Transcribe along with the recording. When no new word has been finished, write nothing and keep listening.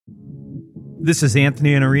This is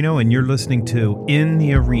Anthony Iannarino, and you're listening to In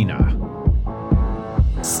the Arena.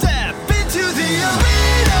 Step into the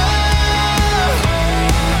arena.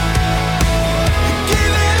 Give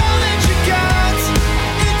it all that you got.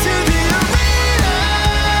 Into the arena.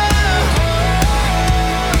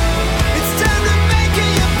 It's time to make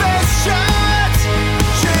it your best shot.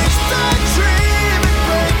 Chase the dream and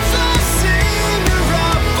break the scene. Your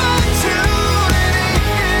opportunity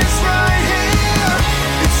is right here.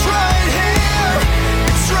 It's right here.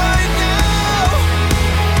 It's right now.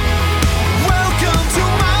 Welcome to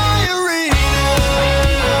my arena.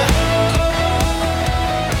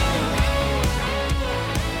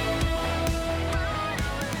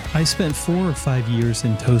 I spent 4 or 5 years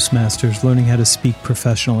in Toastmasters learning how to speak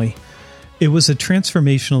professionally. It was a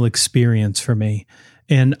transformational experience for me,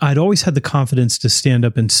 and I'd always had the confidence to stand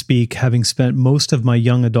up and speak, having spent most of my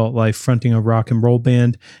young adult life fronting a rock and roll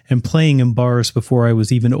band and playing in bars before I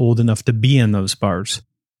was even old enough to be in those bars.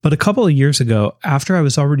 But a couple of years ago, after I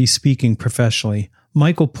was already speaking professionally,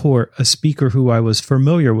 Michael Port, a speaker who I was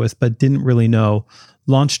familiar with but didn't really know,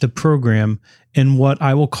 launched a program in what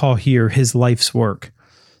I will call here his life's work.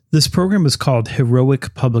 This program was called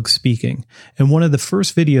Heroic Public Speaking, and one of the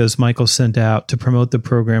first videos Michael sent out to promote the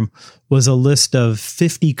program was a list of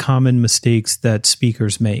 50 common mistakes that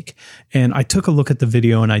speakers make. And I took a look at the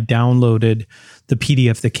video and I downloaded the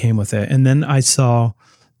PDF that came with it. And then I saw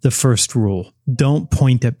the first rule: don't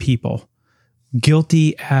point at people.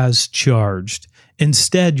 Guilty as charged.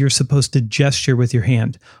 Instead, you're supposed to gesture with your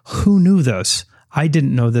hand. Who knew this? I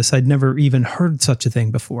didn't know this. I'd never even heard such a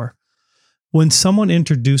thing before. When someone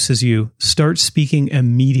introduces you, start speaking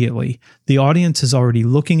immediately. The audience is already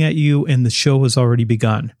looking at you and the show has already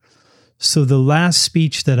begun. So the last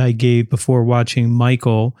speech that I gave before watching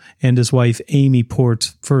Michael and his wife Amy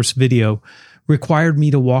Port's first video required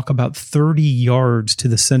me to walk about 30 yards to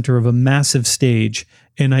the center of a massive stage,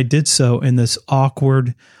 and I did so in this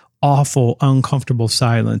awkward, awful, uncomfortable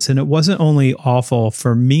silence. And it wasn't only awful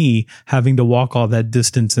for me having to walk all that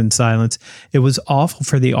distance in silence, it was awful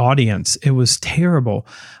for the audience. It was terrible.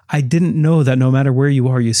 I didn't know that no matter where you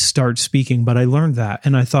are, you start speaking, but I learned that.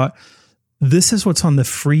 And I thought, this is what's on the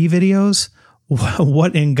free videos?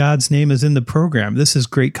 What in God's name is in the program? This is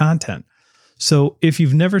great content. So if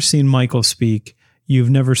you've never seen Michael speak,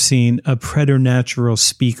 you've never seen a preternatural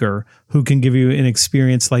speaker who can give you an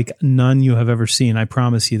experience like none you have ever seen. I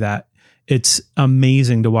promise you that. It's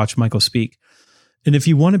amazing to watch Michael speak. And if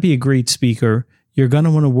you want to be a great speaker, you're going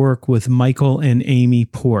to want to work with Michael and Amy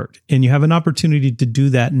Port. And you have an opportunity to do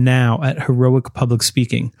that now at Heroic Public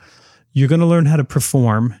Speaking. You're going to learn how to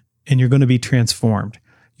perform, and you're going to be transformed.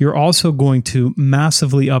 You're also going to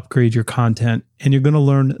massively upgrade your content, and you're going to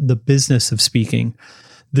learn the business of speaking.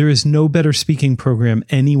 There is no better speaking program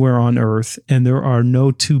anywhere on earth, and there are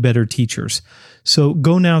no two better teachers. So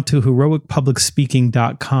go now to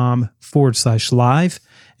heroicpublicspeaking.com/live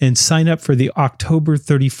and sign up for the October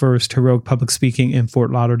 31st Heroic Public Speaking in Fort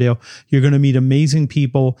Lauderdale. You're going to meet amazing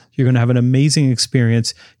people. You're going to have an amazing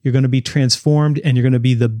experience. You're going to be transformed, and you're going to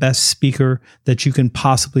be the best speaker that you can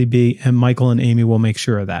possibly be. And Michael and Amy will make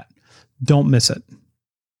sure of that. Don't miss it.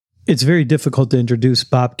 It's very difficult to introduce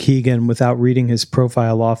Bob Kegan without reading his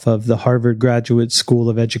profile off of the Harvard Graduate School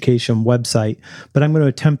of Education website, but I'm going to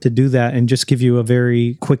attempt to do that and just give you a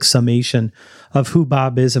very quick summation of who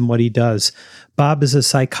Bob is and what he does. Bob is a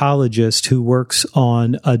psychologist who works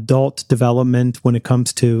on adult development when it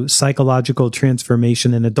comes to psychological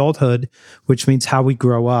transformation in adulthood, which means how we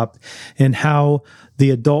grow up and how the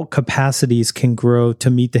adult capacities can grow to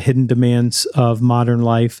meet the hidden demands of modern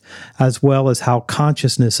life, as well as how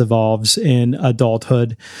consciousness evolves in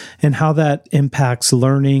adulthood and how that impacts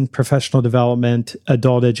learning, professional development,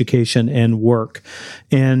 adult education, and work.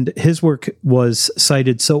 And his work was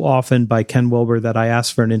cited so often by Ken Wilber that I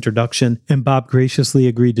asked for an introduction, and Bob graciously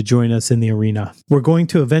agreed to join us in the arena. We're going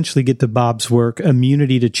to eventually get to Bob's work,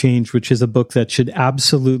 Immunity to Change, which is a book that should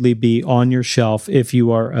absolutely be on your shelf if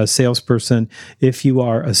you are a salesperson, if you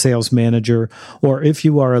are a sales manager, or if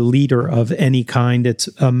you are a leader of any kind. It's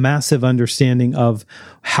a massive understanding of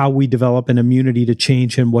how we develop an immunity to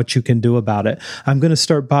change and what you can do about it. I'm going to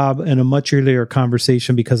start Bob in a much earlier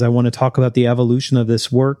conversation because I want to talk about the evolution of this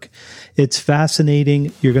work. It's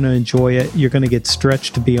fascinating. You're going to enjoy it. You're going to get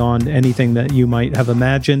stretched beyond anything that you might have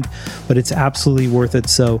imagined, but it's absolutely worth it.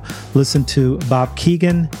 So listen to Bob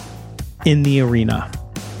Kegan in the Arena.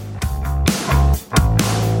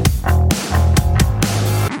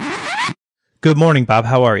 Good morning, Bob.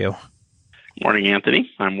 How are you? Morning,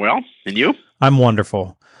 Anthony. I'm well. And you? I'm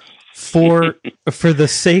wonderful. For the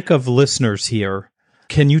sake of listeners here,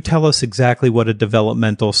 can you tell us exactly what a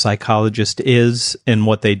developmental psychologist is and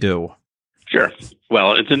what they do? Sure.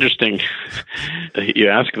 Well, it's interesting you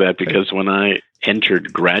ask that because when I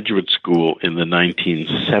entered graduate school in the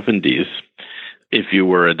 1970s, if you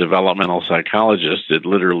were a developmental psychologist, it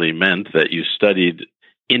literally meant that you studied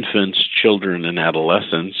infants, children, and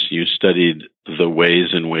adolescents. You studied the ways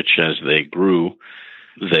in which, as they grew,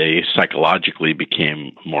 they psychologically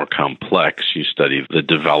became more complex. You studied the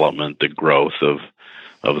development, the growth of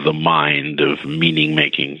the mind, of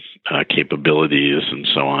meaning-making capabilities, and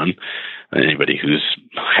so on. Anybody who's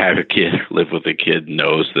had a kid, lived with a kid,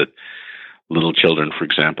 knows that little children, for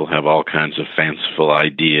example, have all kinds of fanciful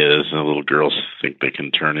ideas, and little girls think they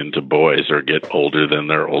can turn into boys or get older than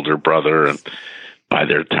their older brother, and by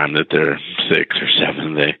the time that they're 6 or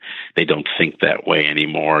 7, they don't think that way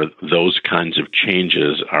anymore. Those kinds of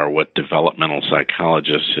changes are what developmental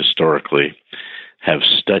psychologists historically have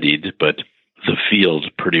studied, but the field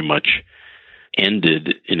pretty much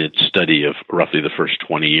ended in its study of roughly the first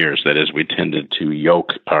 20 years. That is, we tended to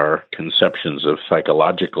yoke our conceptions of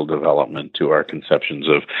psychological development to our conceptions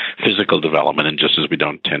of physical development. And just as we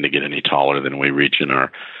don't tend to get any taller than we reach in our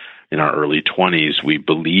early 20s, we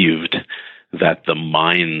believed that the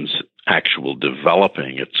mind's actual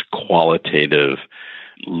developing, its qualitative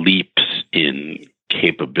leaps in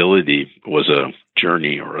capability was a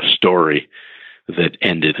journey or a story that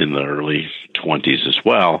ended in the early 20s as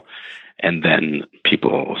well. And then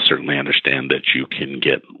people certainly understand that you can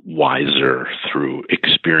get wiser through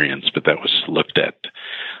experience, but that was looked at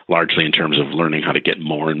largely in terms of learning how to get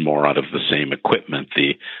more and more out of the same equipment.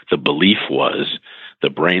 The belief was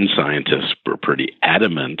the brain scientists were pretty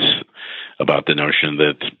adamant about the notion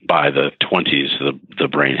that by the 20s, the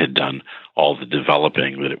brain had done all the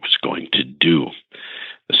developing that it was going to do.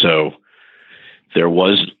 So there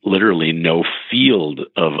was literally no field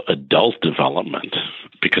of adult development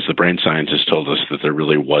because the brain scientists told us that there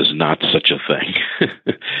really was not such a thing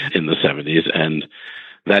in the 70s. And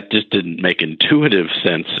that just didn't make intuitive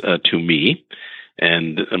sense to me.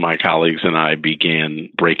 And my colleagues and I began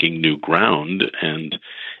breaking new ground and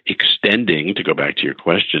extending, to go back to your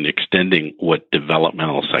question, extending what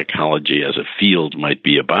developmental psychology as a field might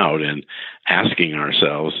be about and asking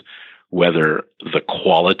ourselves whether the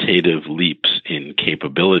qualitative leaps in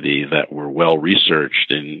capability that were well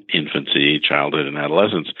researched in infancy, childhood, and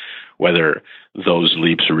adolescence, whether those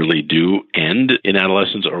leaps really do end in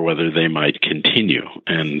adolescence or whether they might continue.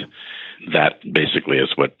 And that basically is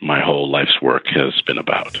what my whole life's work has been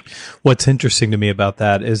about. What's interesting to me about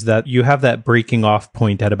that is that you have that breaking off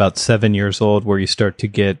point at about 7 years old where you start to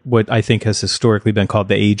get what I think has historically been called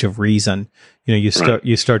the age of reason. You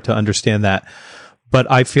start to understand that. But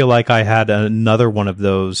I feel like I had another one of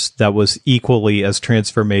those that was equally as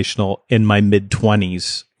transformational in my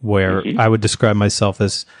mid-20s, where I would describe myself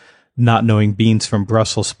as not knowing beans from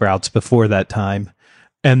Brussels sprouts before that time.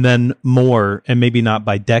 And then more, and maybe not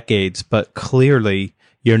by decades, but clearly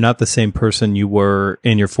you're not the same person you were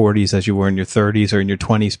in your 40s as you were in your 30s or in your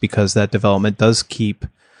 20s, because that development does keep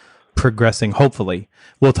progressing, hopefully.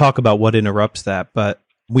 We'll talk about what interrupts that, but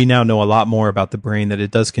we now know a lot more about the brain, that it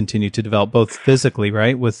does continue to develop both physically,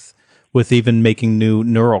 right, with even making new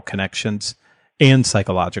neural connections, and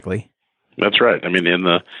psychologically. That's right. I mean, in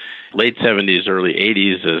the late 70s, early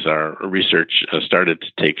 80s, as our research started to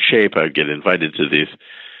take shape, I'd get invited to these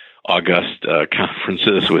august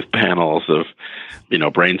conferences with panels of,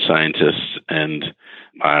 brain scientists, and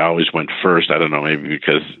I always went first. I don't know, maybe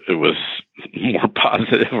because it was more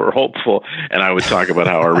positive or hopeful, and I would talk about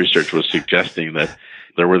how our research was suggesting that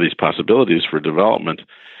there were these possibilities for development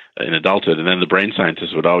in adulthood. And then the brain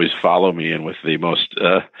scientists would always follow me, and with the most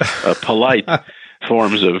polite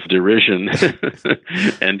forms of derision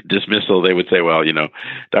and dismissal, they would say, well,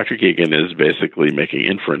 Dr. Kegan is basically making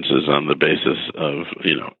inferences on the basis of,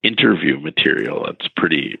 interview material. That's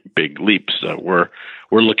pretty big leaps. We're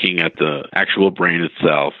looking at the actual brain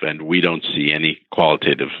itself, and we don't see any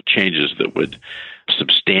qualitative changes that would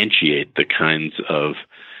substantiate the kinds of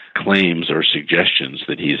claims or suggestions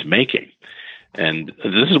that he's making. And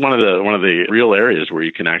this is one of the real areas where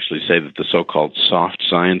you can actually say that the so-called soft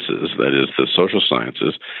sciences, that is, the social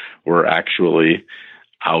sciences, were actually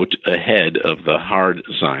out ahead of the hard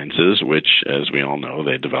sciences, which, as we all know,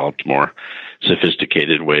 they developed more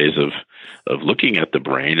sophisticated ways of looking at the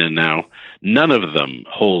brain. And now none of them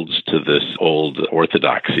holds to this old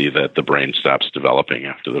orthodoxy that the brain stops developing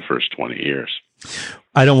after the first 20 years.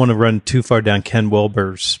 I don't want to run too far down Ken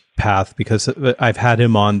Wilber's path because I've had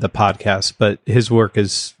him on the podcast, but his work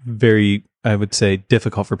is very, I would say,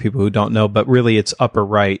 difficult for people who don't know, but really it's upper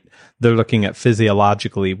right. They're looking at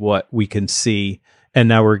physiologically what we can see And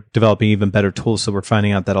now we're developing even better tools. So we're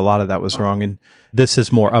finding out that a lot of that was wrong. And this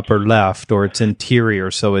is more upper left or it's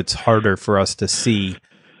interior. So it's harder for us to see.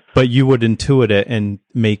 But you would intuit it and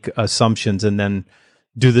make assumptions and then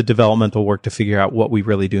do the developmental work to figure out what we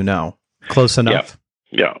really do know. Close enough?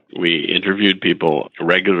 Yeah. We interviewed people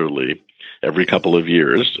regularly every couple of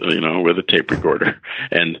years, with a tape recorder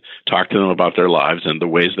and talked to them about their lives and the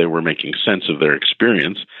ways they were making sense of their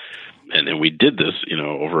experience. And then we did this,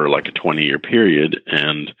 over like a 20-year period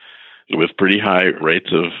and with pretty high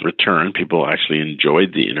rates of return. People actually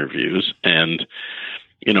enjoyed the interviews. And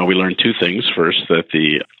we learned two things. First, that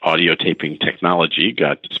the audio taping technology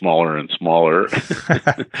got smaller and smaller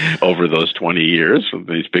over those 20 years, from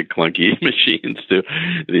these big clunky machines to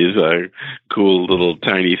these cool little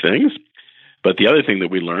tiny things. But the other thing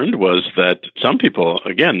that we learned was that some people,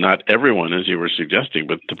 again, not everyone, as you were suggesting,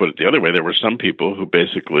 but to put it the other way, there were some people who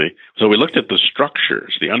basically, so we looked at the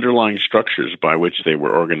structures, the underlying structures by which they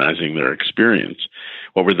were organizing their experience.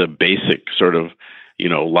 What were the basic sort of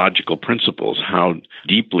logical principles? How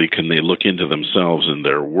deeply can they look into themselves and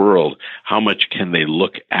their world? How much can they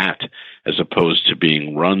look at as opposed to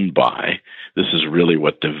being run by? This is really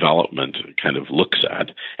what development kind of looks at.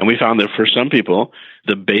 And we found that for some people,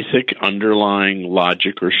 the basic underlying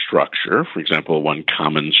logic or structure, for example, one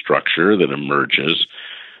common structure that emerges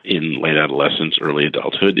in late adolescence, early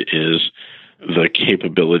adulthood, is the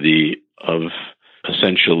capability of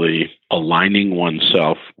essentially aligning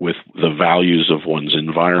oneself with the values of one's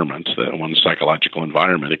environment, one's psychological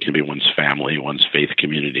environment. It can be one's family, one's faith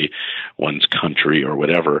community, one's country, or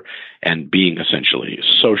whatever, and being essentially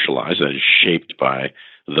socialized, that is shaped by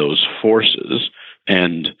those forces,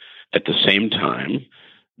 and at the same time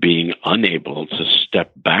being unable to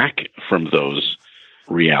step back from those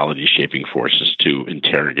reality-shaping forces to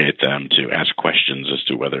interrogate them, to ask questions as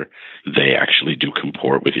to whether they actually do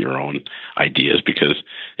comport with your own ideas. Because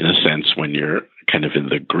in a sense, when you're kind of in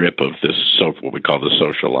the grip of this, what we call the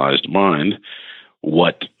socialized mind,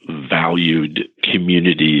 what valued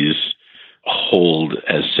communities hold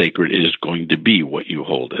as sacred is going to be what you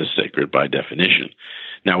hold as sacred by definition.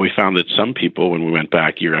 Now, we found that some people, when we went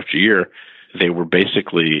back year after year, they were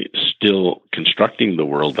basically still constructing the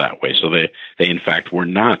world that way. So they in fact were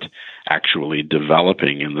not actually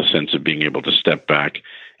developing in the sense of being able to step back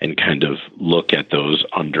and kind of look at those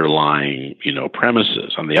underlying,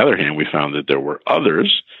 premises. On the other hand, we found that there were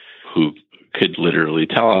others who could literally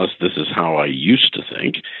tell us, this is how I used to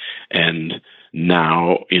think. And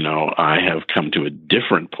now, I have come to a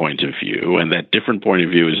different point of view, and that different point of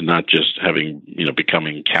view is not just having,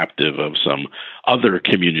 becoming captive of some other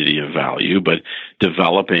community of value, but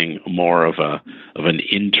developing more of an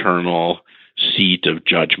internal seat of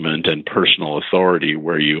judgment and personal authority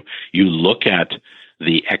where you look at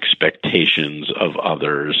the expectations of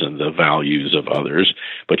others and the values of others,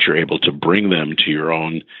 but you're able to bring them to your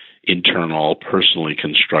own internal, personally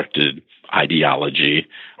constructed ideology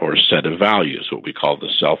or set of values, what we call the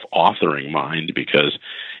self-authoring mind, because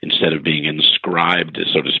instead of being inscribed,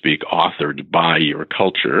 so to speak, authored by your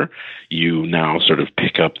culture, you now sort of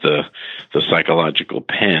pick up the psychological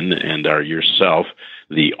pen and are yourself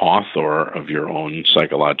the author of your own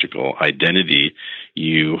psychological identity.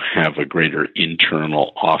 You have a greater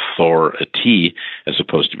internal authority as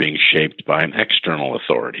opposed to being shaped by an external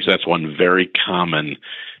authority. So that's one very common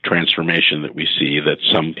transformation that we see that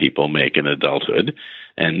some people make in adulthood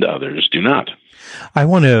and others do not. I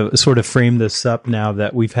want to sort of frame this up now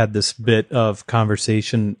that we've had this bit of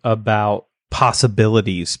conversation about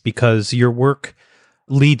possibilities, because your work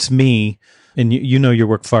leads me, and you know your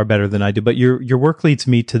work far better than I do, but your work leads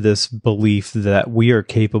me to this belief that we are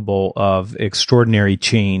capable of extraordinary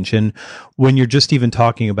change. And when you're just even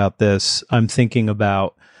talking about this, I'm thinking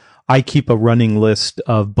about, I keep a running list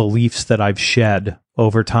of beliefs that I've shed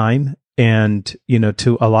over time. And,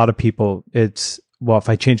 to a lot of people, it's, well, if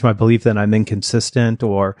I change my belief, then I'm inconsistent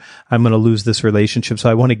or I'm going to lose this relationship. So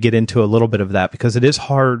I want to get into a little bit of that because it is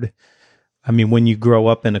hard. I mean, when you grow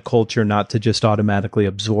up in a culture, not to just automatically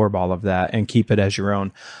absorb all of that and keep it as your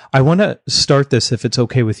own. I want to start this, if it's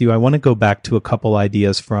okay with you. I want to go back to a couple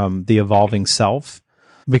ideas from The Evolving Self,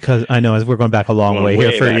 because I know we're going back a long way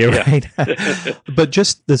here for back, you, yeah. Right? But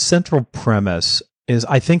just the central premise is,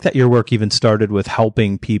 I think that your work even started with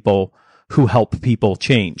helping people who help people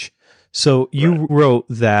change. So you wrote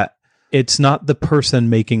that it's not the person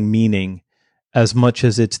making meaning as much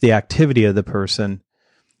as it's the activity of the person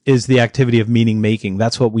is the activity of meaning making.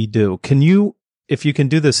 That's what we do. Can you, if you can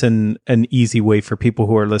do this in an easy way for people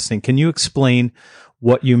who are listening, can you explain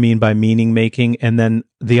what you mean by meaning making? And then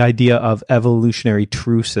the idea of evolutionary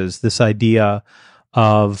truces, this idea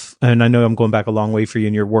and I know I'm going back a long way for you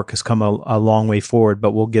and your work has come a long way forward,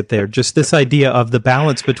 but we'll get there. Just this idea of the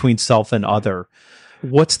balance between self and other.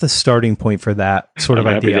 What's the starting point for that sort of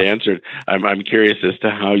idea? I'm happy to answer it. I'm curious as to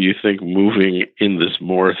how you think moving in this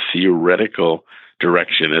more theoretical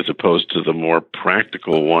direction as opposed to the more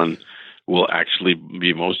practical one will actually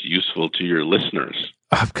be most useful to your listeners.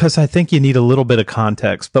 Because I think you need a little bit of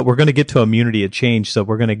context, but we're going to get to immunity of change, so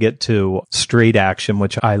we're going to get to straight action,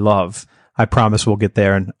 which I love. I promise we'll get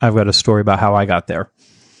there, and I've got a story about how I got there.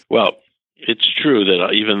 Well, it's true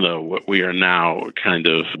that even though what we are now kind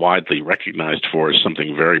of widely recognized for is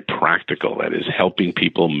something very practical, that is helping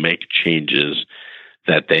people make changes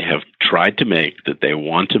that they have tried to make, that they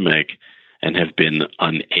want to make, and have been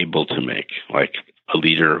unable to make, like a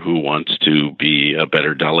leader who wants to be a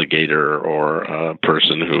better delegator or a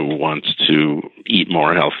person who wants to eat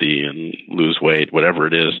more healthy and lose weight, whatever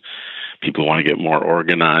it is. People want to get more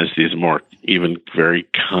organized. These are more even very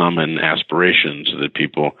common aspirations that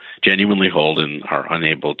people genuinely hold and are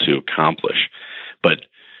unable to accomplish. But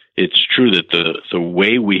it's true that the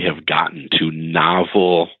way we have gotten to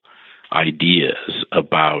novel ideas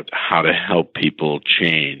about how to help people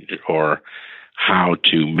change or how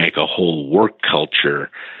to make a whole work culture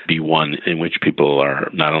be one in which people are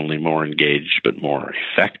not only more engaged but more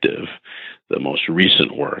effective, the most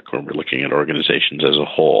recent work where we're looking at organizations as a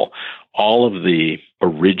whole, all of the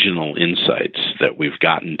original insights that we've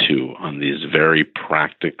gotten to on these very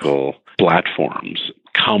practical platforms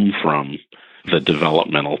come from the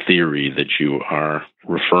developmental theory that you are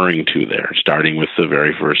referring to there, starting with the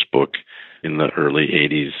very first book in the early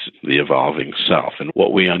 80s, The Evolving Self. And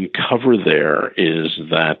what we uncover there is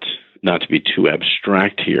that, not to be too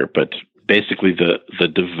abstract here, but basically the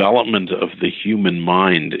development of the human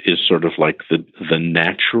mind is sort of like the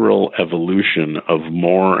natural evolution of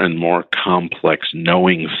more and more complex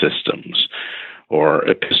knowing systems, or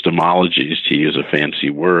epistemologies, to use a fancy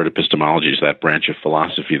word. Epistemology is that branch of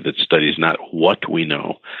philosophy that studies not what we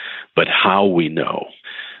know, but how we know.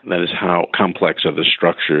 That is, how complex are the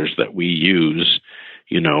structures that we use,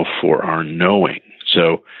 for our knowing.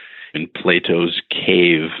 So in Plato's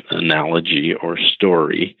cave analogy or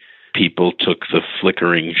story, people took the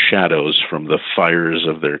flickering shadows from the fires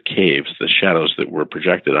of their caves, the shadows that were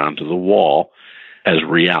projected onto the wall, as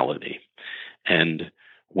reality. And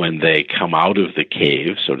when they come out of the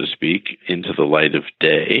cave, so to speak, into the light of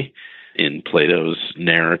day, in Plato's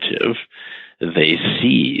narrative, they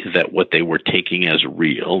see that what they were taking as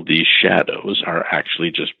real, these shadows, are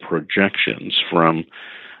actually just projections from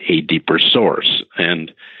a deeper source.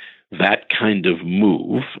 And that kind of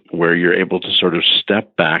move, where you're able to sort of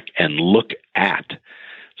step back and look at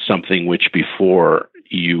something which before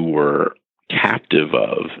you were captive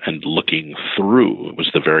of and looking through, it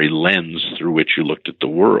was the very lens through which you looked at the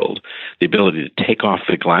world, the ability to take off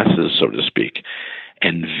the glasses, so to speak,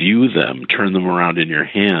 and view them, turn them around in your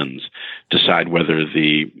hands, decide whether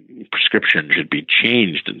the prescription should be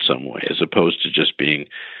changed in some way, as opposed to just being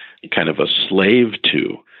kind of a slave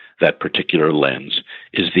to that particular lens,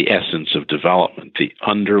 is the essence of development. The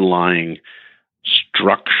underlying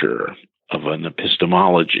structure of an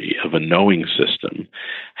epistemology, of a knowing system,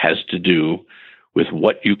 has to do with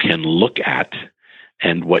what you can look at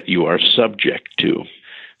and what you are subject to.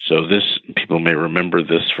 So this, people may remember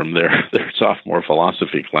this from their sophomore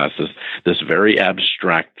philosophy classes, this very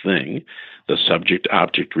abstract thing, the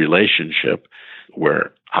subject-object relationship,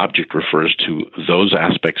 where object refers to those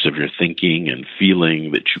aspects of your thinking and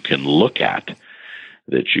feeling that you can look at,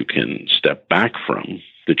 that you can step back from,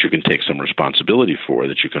 that you can take some responsibility for,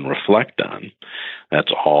 that you can reflect on.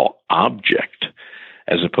 That's all object,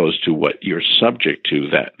 as opposed to what you're subject to,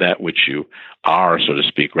 that which you are, so to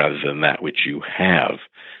speak, rather than that which you have,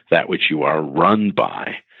 that which you are run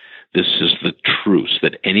by. This is the truth,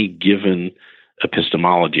 that any given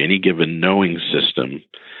epistemology, any given knowing system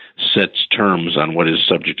sets terms on what is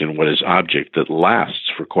subject and what is object that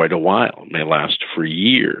lasts for quite a while, may last for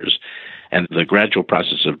years. And the gradual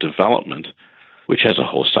process of development, which has a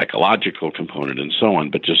whole psychological component and so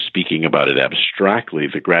on, but just speaking about it abstractly,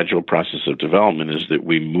 the gradual process of development is that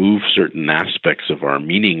we move certain aspects of our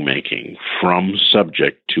meaning-making from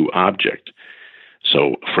subject to object.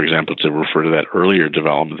 So, for example, to refer to that earlier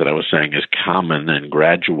development that I was saying is common and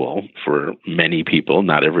gradual for many people,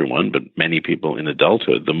 not everyone, but many people in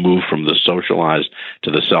adulthood, the move from the socialized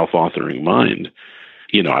to the self-authoring mind.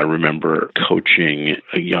 I remember coaching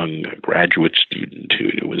a young graduate student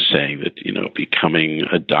who was saying that, becoming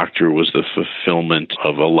a doctor was the fulfillment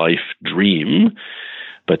of a life dream,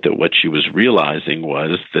 but that what she was realizing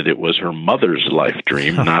was that it was her mother's life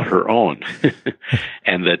dream, not her own.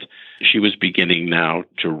 And that she was beginning now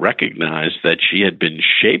to recognize that she had been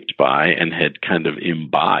shaped by and had kind of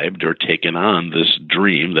imbibed or taken on this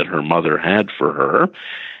dream that her mother had for her.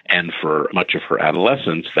 And for much of her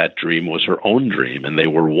adolescence, that dream was her own dream, and they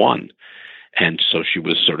were one. And so she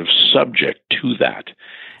was sort of subject to that.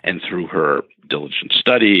 And through her diligent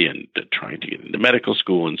study and trying to get into medical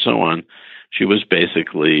school and so on, she was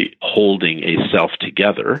basically holding a self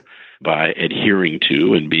together by adhering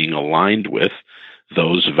to and being aligned with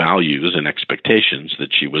those values and expectations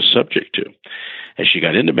that she was subject to. As she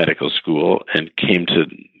got into medical school and came to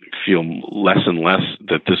feel less and less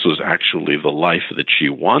that this was actually the life that she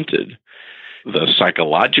wanted, the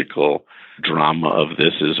psychological drama of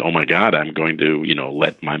this is, oh my God, I'm going to,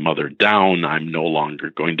 let my mother down. I'm no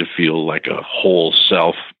longer going to feel like a whole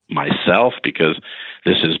self myself because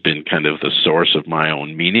this has been kind of the source of my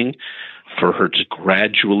own meaning. For her to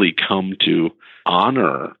gradually come to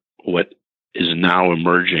honor what is now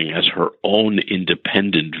emerging as her own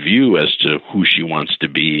independent view as to who she wants to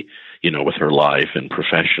be, with her life and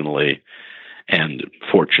professionally. And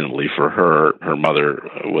fortunately for her, her mother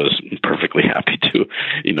was perfectly happy to,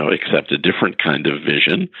 accept a different kind of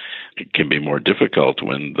vision. It can be more difficult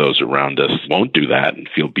when those around us won't do that and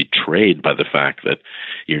feel betrayed by the fact that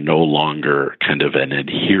you're no longer kind of an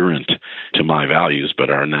adherent to my values, but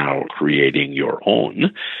are now creating your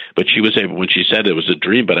own. But she was able, when she said it was a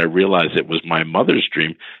dream, but I realized it was my mother's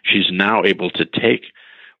dream, she's now able to take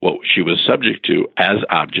what she was subject to as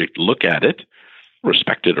object, look at it,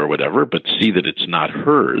 respect it or whatever, but see that it's not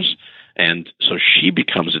hers. And so she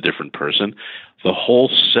becomes a different person. The whole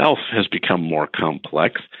self has become more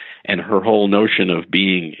complex, and her whole notion of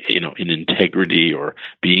being, in integrity or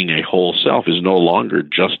being a whole self is no longer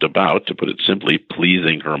just about, to put it simply,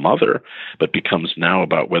 pleasing her mother, but becomes now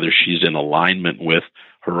about whether she's in alignment with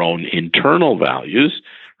her own internal values,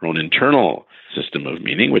 her own internal system of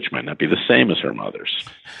meaning, which might not be the same as her mother's.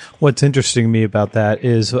 What's interesting to me about that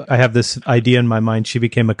is I have this idea in my mind. She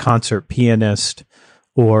became a concert pianist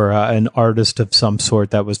or an artist of some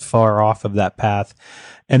sort that was far off of that path.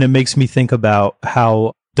 And it makes me think about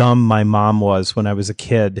how dumb my mom was when I was a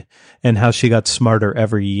kid and how she got smarter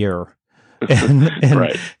every year. And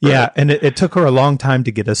right. And it took her a long time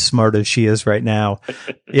to get as smart as she is right now.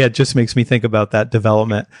 Yeah, it just makes me think about that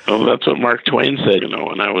development. Well, that's what Mark Twain said.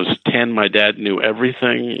 When I was 10, my dad knew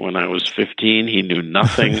everything. When I was 15, he knew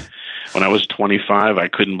nothing. When I was 25, I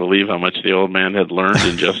couldn't believe how much the old man had learned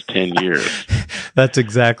in just 10 years. That's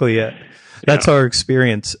exactly it. That's our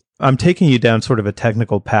experience. I'm taking you down sort of a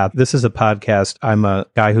technical path. This is a podcast. I'm a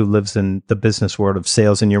guy who lives in the business world of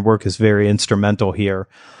sales, and your work is very instrumental here.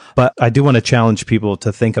 But I do want to challenge people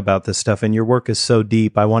to think about this stuff, and your work is so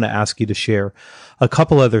deep. I want to ask you to share a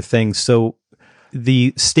couple other things. So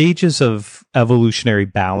the stages of evolutionary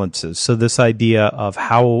balances. So this idea of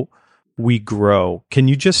how we grow. Can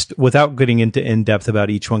you just, without getting into in-depth about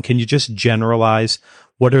each one, can you just generalize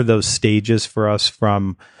what are those stages for us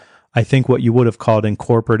from, I think, what you would have called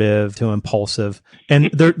incorporative to impulsive?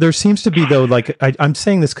 And there seems to be, though, like I'm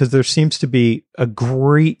saying this because there seems to be a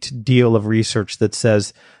great deal of research that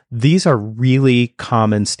says these are really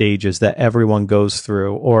common stages that everyone goes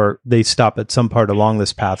through, or they stop at some part along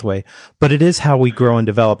this pathway. But it is how we grow and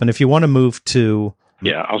develop. And if you want to move to...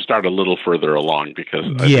 Yeah, I'll start a little further along because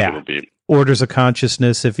I think it'll be... orders of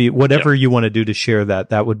consciousness, if you, whatever you want to do to share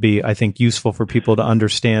that would be, I think, useful for people to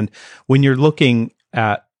understand. When you're looking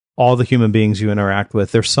at all the human beings you interact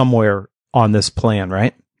with, they're somewhere on this plan,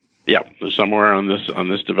 right? Yeah, they're somewhere on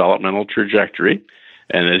this developmental trajectory.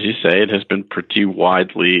 And as you say, it has been pretty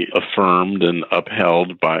widely affirmed and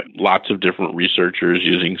upheld by lots of different researchers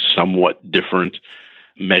using somewhat different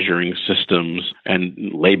measuring systems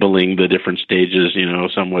and labeling the different stages,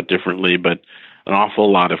 somewhat differently, but an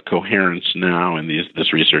awful lot of coherence now. And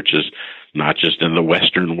this research is not just in the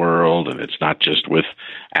Western world, and it's not just with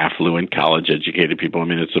affluent, college-educated people. I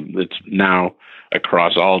mean, it's now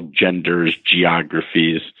across all genders,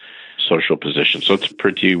 geographies, social positions. So it's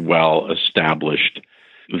pretty well established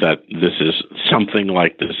that this is something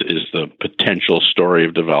like this is the potential story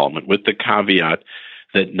of development, with the caveat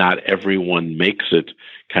that not everyone makes it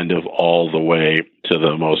kind of all the way to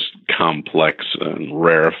the most complex and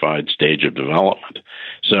rarefied stage of development.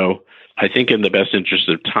 So I think in the best interest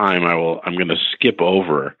of time, I'm going to skip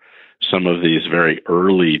over some of these very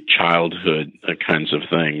early childhood kinds of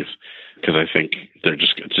things, because I think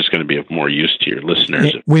it's just going to be of more use to your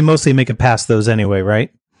listeners. We mostly make it past those anyway,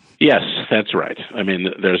 right? Yes, that's right. I mean,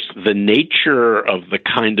 there's the nature of the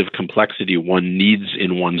kind of complexity one needs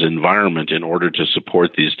in one's environment in order to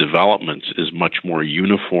support these developments is much more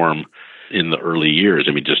uniform in the early years.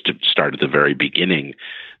 I mean, just to start at the very beginning,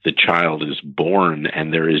 the child is born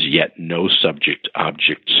and there is yet no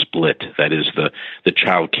subject-object split. That is, the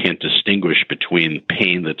child can't distinguish between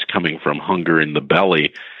pain that's coming from hunger in the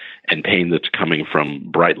belly and pain that's coming from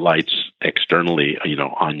bright lights externally,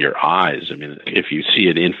 on your eyes. I mean, if you see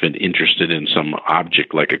an infant interested in some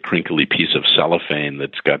object like a crinkly piece of cellophane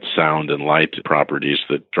that's got sound and light properties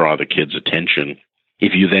that draw the kid's attention,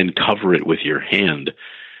 if you then cover it with your hand,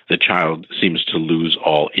 the child seems to lose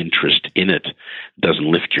all interest in it,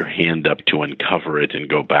 doesn't lift your hand up to uncover it and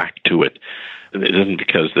go back to it. It isn't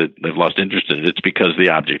because they've lost interest in it. It's because the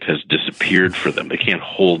object has disappeared for them. They can't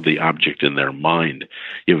hold the object in their mind.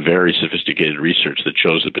 You have very sophisticated research that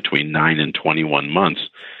shows that between 9 and 21 months,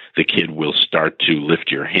 the kid will start to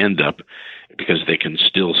lift your hand up because they can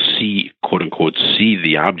still see, quote unquote, see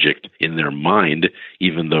the object in their mind,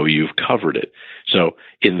 even though you've covered it. So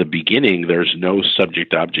in the beginning, there's no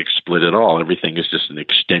subject-object split at all. Everything is just an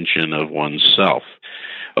extension of oneself.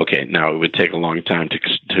 Okay, now it would take a long time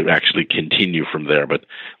to actually continue from there, but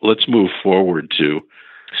let's move forward to,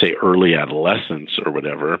 say, early adolescence or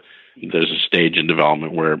whatever. There's a stage in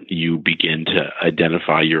development where you begin to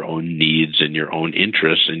identify your own needs and your own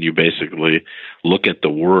interests, and you basically look at the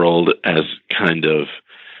world as kind of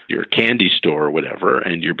your candy store or whatever,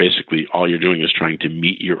 and you're basically, all you're doing is trying to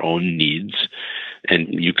meet your own needs. And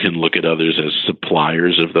you can look at others as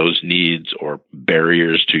suppliers of those needs or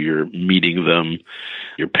barriers to your meeting them.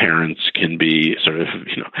 Your parents can be sort of,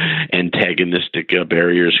 antagonistic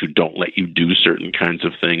barriers who don't let you do certain kinds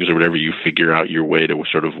of things or whatever. You figure out your way to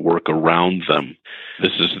sort of work around them.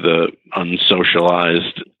 This is the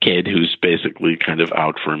unsocialized kid who's basically kind of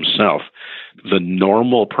out for himself. The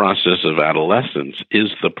normal process of adolescence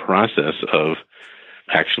is the process of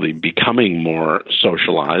actually becoming more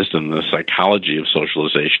socialized, and the psychology of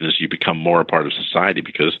socialization is you become more a part of society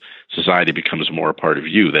because society becomes more a part of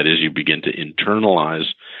you. That is, you begin to internalize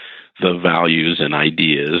the values and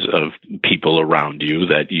ideas of people around you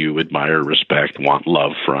that you admire, respect, want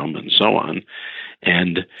love from, and so on.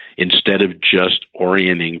 And instead of just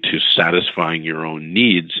orienting to satisfying your own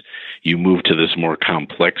needs, you move to this more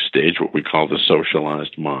complex stage, what we call the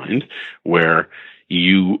socialized mind, where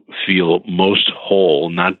you feel most whole,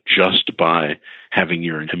 not just by having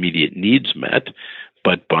your immediate needs met,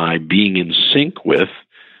 but by being in sync with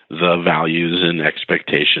the values and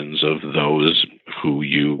expectations of those who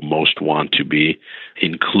you most want to be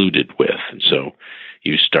included with. And so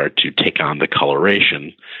you start to take on the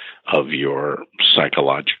coloration of your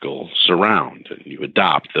psychological surround, and you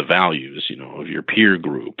adopt the values, of your peer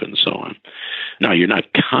group and so on. Now, you're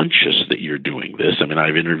not conscious that you're doing this. I mean,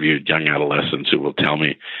 I've interviewed young adolescents who will tell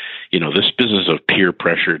me, this business of peer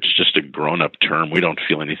pressure, it's just a grown-up term. We don't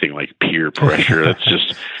feel anything like peer pressure. That's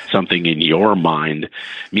just something in your mind.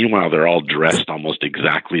 Meanwhile, they're all dressed almost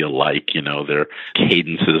exactly alike. Their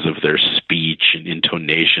cadences of their speech and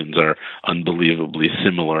intonations are unbelievably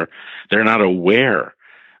similar. They're not aware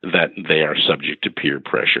that they are subject to peer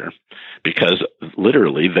pressure because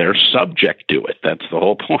literally they're subject to it. That's the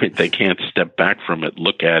whole point. They can't step back from it,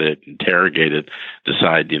 look at it, interrogate it,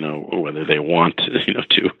 decide, whether they want,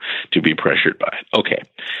 to be pressured by it. Okay.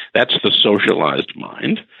 That's the socialized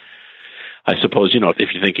mind. I suppose, if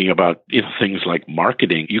you're thinking about, things like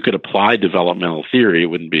marketing, you could apply developmental theory. It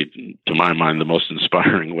wouldn't be, to my mind, the most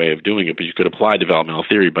inspiring way of doing it, but you could apply developmental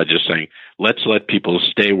theory by just saying, let's let people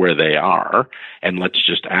stay where they are, and let's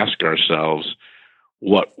just ask ourselves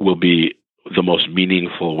what will be the most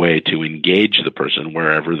meaningful way to engage the person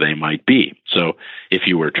wherever they might be. So if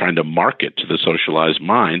you were trying to market to the socialized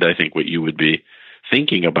mind, I think what you would be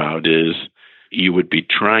thinking about is you would be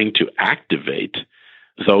trying to activate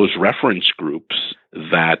those reference groups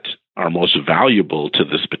that are most valuable to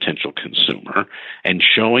this potential consumer and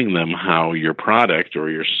showing them how your product or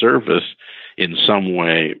your service in some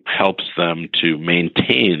way helps them to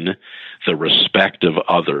maintain the respect of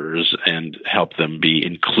others and help them be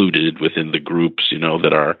included within the groups,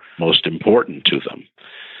 that are most important to them.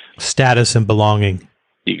 Status and belonging.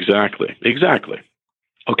 Exactly.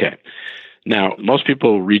 Okay. Now, most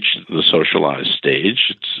people reach the socialized stage.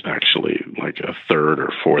 It's actually like a third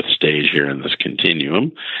or fourth stage here in this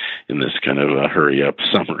continuum, in this kind of a hurry-up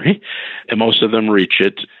summary. And most of them reach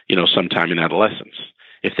it, sometime in adolescence.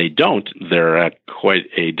 If they don't, they're at quite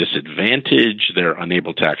a disadvantage. They're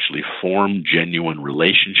unable to actually form genuine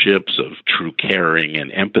relationships of true caring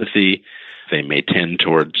and empathy. They may tend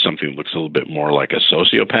toward something that looks a little bit more like a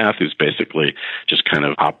sociopath who's basically just kind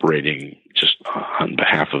of operating just on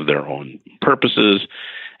behalf of their own purposes.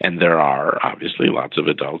 And there are obviously lots of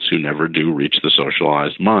adults who never do reach the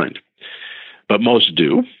socialized mind, but most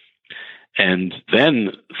do. And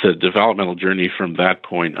then the developmental journey from that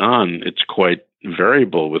point on, it's quite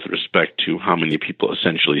variable with respect to how many people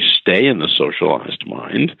essentially stay in the socialized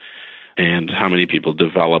mind and how many people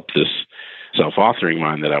develop this self-authoring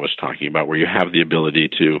mind that I was talking about, where you have the ability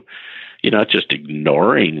to, you're not just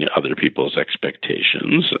ignoring other people's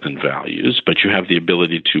expectations and values, but you have the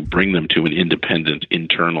ability to bring them to an independent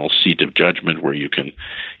internal seat of judgment where you can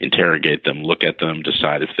interrogate them, look at them,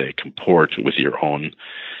 decide if they comport with your own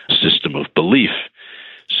system of belief.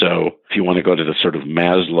 So if you want to go to the sort of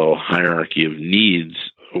Maslow hierarchy of needs,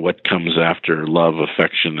 what comes after love,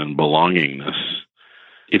 affection, and belongingness?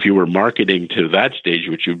 If you were marketing to that stage,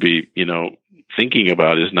 which you'd be, thinking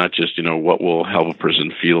about is not just, what will help a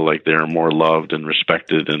person feel like they're more loved and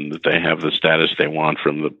respected and that they have the status they want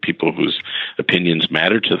from the people whose opinions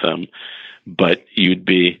matter to them, but you'd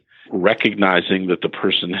be recognizing that the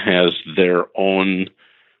person has their own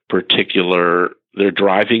they're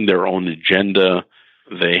driving their own agenda,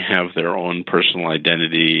 they have their own personal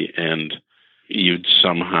identity, and you'd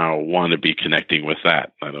somehow want to be connecting with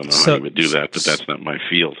that. I don't know how you would do that, but that's not my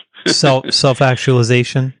field.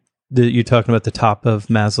 Self-actualization? You're talking about the top of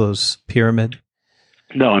Maslow's pyramid?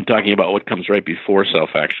 No, I'm talking about what comes right before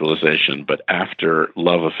self-actualization, but after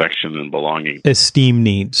love, affection, and belonging. Esteem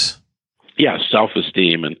needs. Yeah,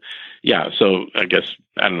 self-esteem. And so I guess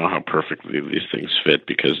I don't know how perfectly these things fit,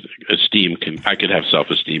 because I could have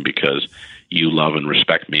self-esteem because you love and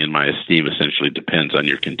respect me, and my esteem essentially depends on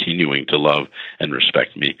your continuing to love and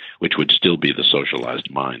respect me, which would still be the socialized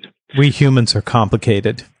mind. We humans are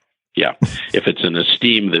complicated. Yeah. If it's an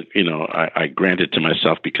esteem that, I grant it to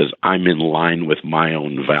myself because I'm in line with my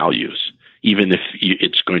own values, even if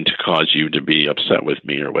it's going to cause you to be upset with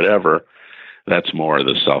me or whatever, that's more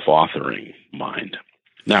the self-authoring mind.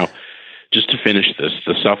 Now, just to finish this,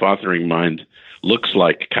 the self-authoring mind looks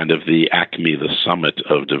like kind of the acme, the summit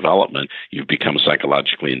of development. You've become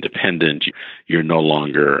psychologically independent. You're no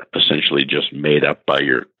longer essentially just made up by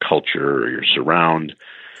your culture or your surround.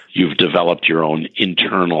 You've developed your own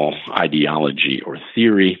internal ideology or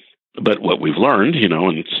theory. But what we've learned,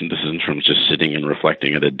 and this isn't from just sitting and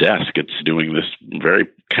reflecting at a desk, it's doing this very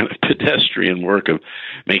kind of pedestrian work of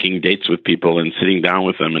making dates with people and sitting down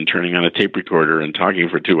with them and turning on a tape recorder and talking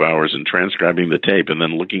for 2 hours and transcribing the tape and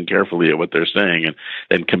then looking carefully at what they're saying and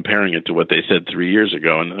then comparing it to what they said 3 years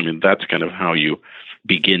ago. And that's kind of how you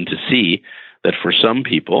begin to see that for some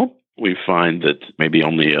people, we find that maybe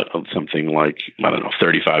only something like,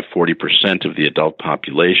 35, 40% of the adult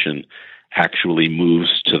population actually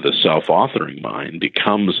moves to the self-authoring mind,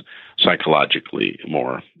 becomes psychologically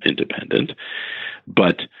more independent.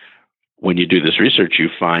 But when you do this research, you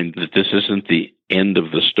find that this isn't the end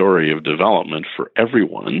of the story of development for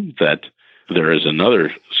everyone, that there is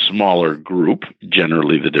another smaller group.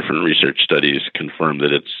 Generally, the different research studies confirm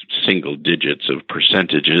that it's single digits of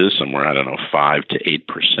percentages, somewhere, 5 to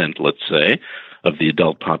 8%, let's say, of the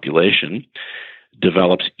adult population,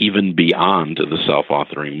 develops even beyond the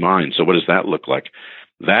self-authoring mind. So what does that look like?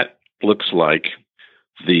 That looks like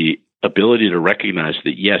the ability to recognize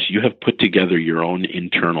that, yes, you have put together your own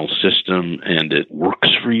internal system and it works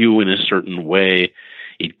for you in a certain way.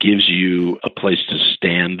 It gives you a place to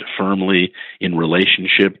stand firmly in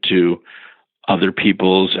relationship to other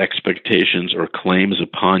people's expectations or claims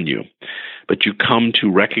upon you. But you come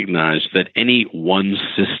to recognize that any one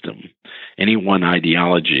system, any one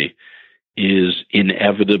ideology is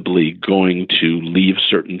inevitably going to leave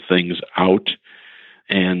certain things out,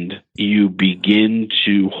 and you begin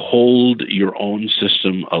to hold your own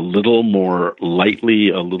system a little more lightly,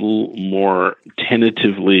 a little more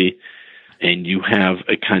tentatively, and you have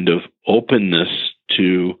a kind of openness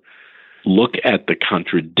to look at the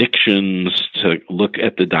contradictions, to look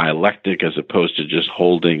at the dialectic, as opposed to just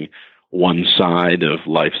holding one side of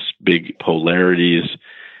life's big polarities.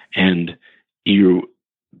 And you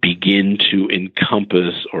begin to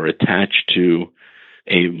encompass or attach to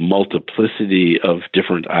a multiplicity of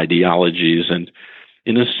different ideologies. And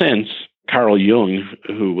in a sense, Carl Jung,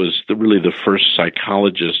 who was really the first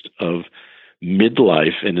psychologist of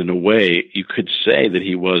midlife, and in a way, you could say that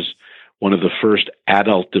he was one of the first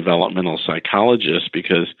adult developmental psychologists,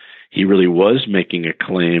 because he really was making a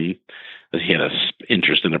claim that he had an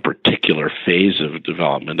interest in a particular phase of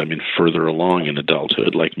development, further along in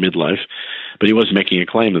adulthood, like midlife. But he was making a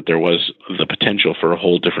claim that there was the potential for a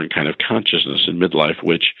whole different kind of consciousness in midlife,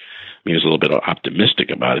 which he was a little bit optimistic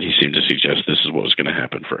about it. He seemed to suggest this is what was going to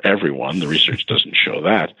happen for everyone. The research doesn't show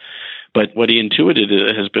that. But what he intuited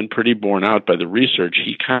has been pretty borne out by the research.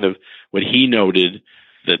 What he noted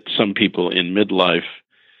that some people in midlife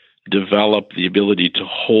develop the ability to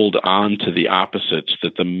hold on to the opposites,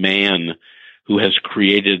 that the man who has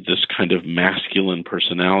created this kind of masculine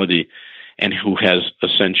personality and who has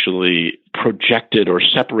essentially projected or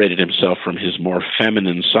separated himself from his more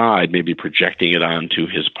feminine side, maybe projecting it onto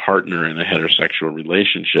his partner in a heterosexual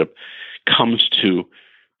relationship, comes to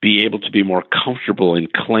be able to be more comfortable in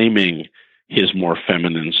claiming his more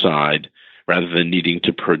feminine side rather than needing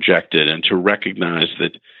to project it, and to recognize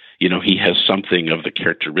that, he has something of the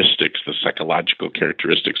characteristics, the psychological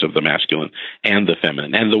characteristics of the masculine and the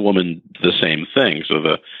feminine, and the woman the same thing. So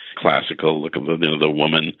the classical look of the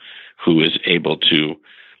woman who is able to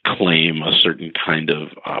claim a certain kind of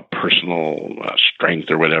personal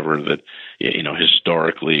strength or whatever that,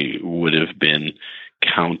 historically would have been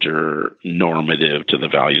counter-normative to the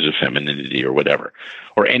values of femininity or whatever,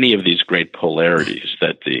 or any of these great polarities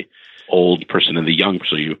that the old person and the young.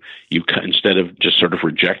 So you instead of just sort of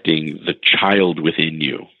rejecting the child within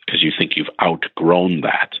you because you think you've outgrown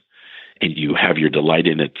that and you have your delight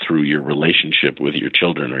in it through your relationship with your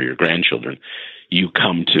children or your grandchildren, you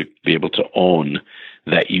come to be able to own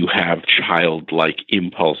that you have childlike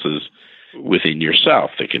impulses within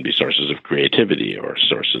yourself that can be sources of creativity or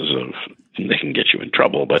they can get you in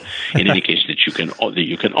trouble, but in any case that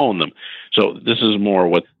you can own them. So this is more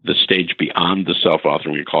what the stage beyond the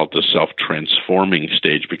self-authoring, we call it the self-transforming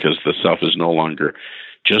stage, because the self is no longer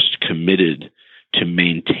just committed to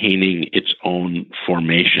maintaining its own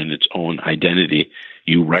formation, its own identity.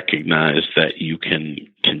 You recognize that you can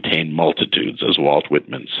contain multitudes, as Walt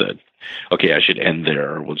Whitman said. Okay, I should end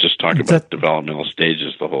there. We'll just talk about developmental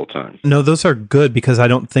stages the whole time. No, those are good because I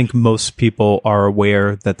don't think most people are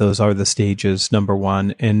aware that those are the stages, number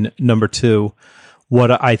one. And number two,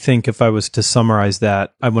 what I think if I was to summarize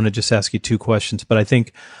that, I want to just ask you two questions. But I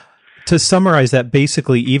think to summarize that,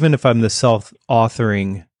 basically, even if I'm the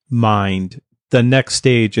self-authoring mind, the next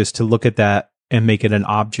stage is to look at that and make it an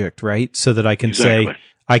object, right? So that I can say,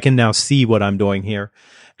 I can now see what I'm doing here.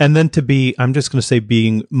 And then I'm just going to say,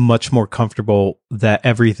 being much more comfortable that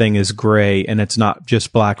everything is gray and it's not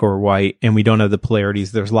just black or white and we don't have the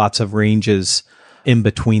polarities. There's lots of ranges in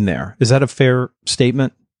between there. Is that a fair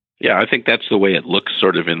statement? Yeah, I think that's the way it looks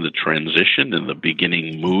sort of in the transition and the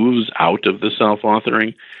beginning moves out of the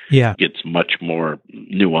self-authoring. Yeah. It gets much more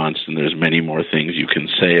nuanced and there's many more things you can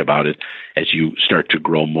say about it as you start to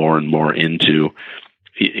grow more and more into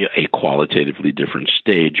a qualitatively different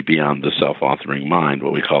stage beyond the self-authoring mind,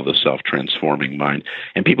 what we call the self-transforming mind.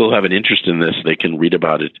 And people who have an interest in this, they can read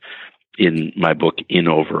about it in my book, In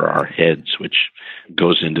Over Our Heads, which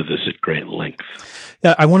goes into this at great length.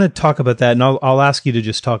 Yeah, I want to talk about that, and I'll ask you to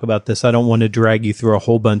just talk about this. I don't want to drag you through a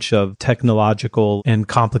whole bunch of technological and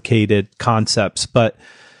complicated concepts, but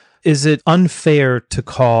is it unfair to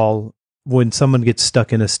call when someone gets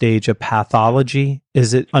stuck in a stage of pathology?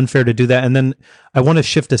 Is it unfair to do that? And then I want to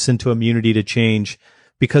shift us into immunity to change,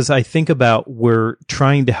 because I think about we're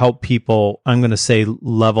trying to help people, I'm going to say,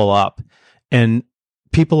 level up. And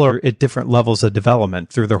people are at different levels of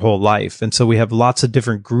development through their whole life. And so we have lots of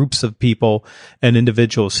different groups of people and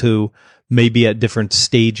individuals who may be at different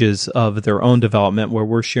stages of their own development where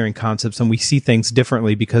we're sharing concepts and we see things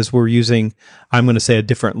differently because we're using, I'm going to say, a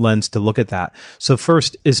different lens to look at that. So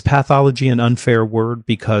first, is pathology an unfair word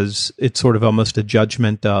because it's sort of almost a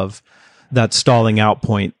judgment of that stalling out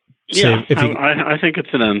point? Yeah, I think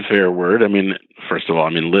it's an unfair word. I mean, first of all,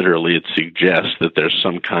 literally it suggests that there's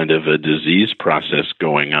some kind of a disease process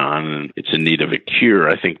going on and it's in need of a cure.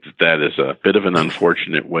 I think that is a bit of an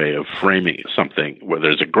unfortunate way of framing something where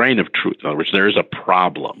there's a grain of truth. In other words, there is a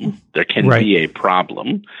problem. There can be a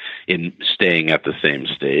problem in staying at the same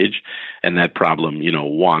stage, and that problem,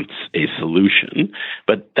 wants a solution.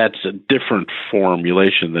 But that's a different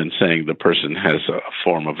formulation than saying the person has a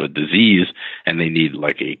form of a disease and they need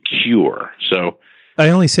like a cure. So I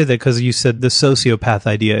only say that because you said the sociopath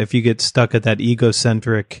idea, if you get stuck at that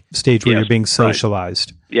egocentric stage where you're being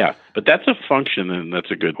socialized. Right. Yeah, but that's a function, and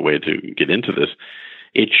that's a good way to get into this.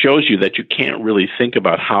 It shows you that you can't really think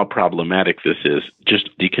about how problematic this is, just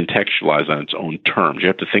decontextualize on its own terms. You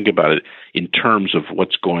have to think about it in terms of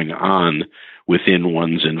what's going on within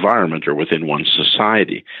one's environment or within one's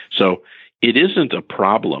society. So it isn't a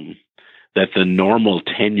problem that the normal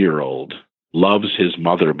 10-year-old loves his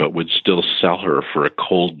mother but would still sell her for a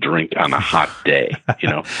cold drink on a hot day,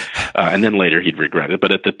 and then later he'd regret it.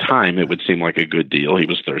 But at the time, it would seem like a good deal. He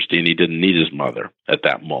was thirsty and he didn't need his mother at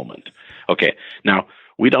that moment. Okay, now,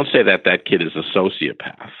 we don't say that that kid is a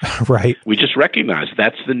sociopath. Right. We just recognize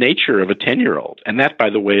that's the nature of a 10-year-old. And that,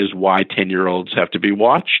 by the way, is why 10-year-olds have to be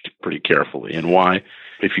watched pretty carefully, and why,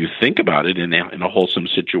 if you think about it in a wholesome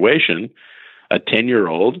situation, a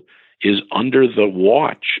 10-year-old is under the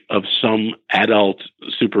watch of some adult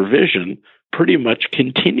supervision pretty much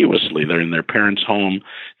continuously. They're in their parents' home,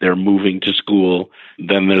 they're moving to school,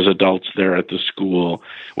 then there's adults there at the school.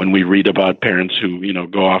 When we read about parents who,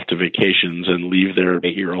 go off to vacations and leave their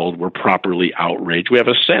 8-year-old, we're properly outraged. We have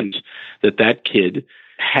a sense that that kid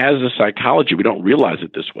has a psychology. We don't realize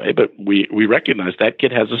it this way, but we recognize that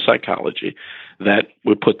kid has a psychology that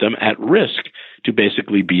would put them at risk to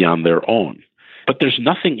basically be on their own. But there's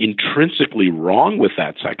nothing intrinsically wrong with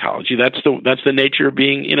that psychology. That's the nature of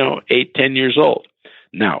being, 8, 10 years old.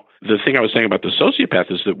 Now, the thing I was saying about the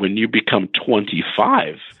sociopath is that when you become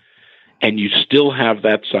 25 and you still have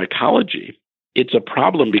that psychology, it's a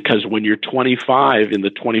problem, because when you're 25 in the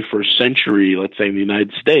 21st century, let's say in the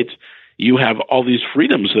United States, you have all these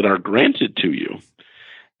freedoms that are granted to you.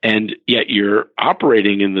 And yet you're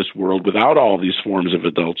operating in this world without all these forms of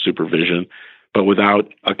adult supervision, but without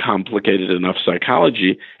a complicated enough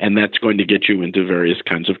psychology, and that's going to get you into various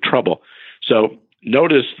kinds of trouble. So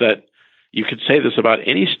notice that you could say this about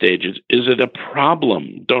any stage. Is it a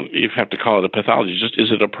problem? Don't you have to call it a pathology. Just,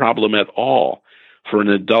 is it a problem at all for an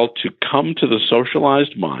adult to come to the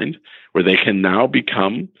socialized mind where they can now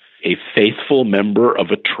become a faithful member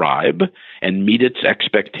of a tribe and meet its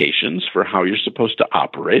expectations for how you're supposed to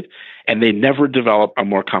operate, and they never develop a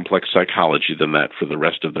more complex psychology than that for the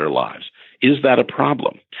rest of their lives? Is that a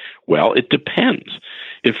problem? Well, it depends.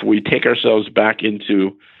 If we take ourselves back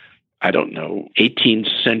into,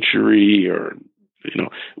 18th century, or,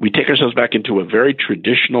 we take ourselves back into a very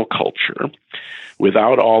traditional culture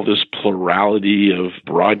without all this plurality of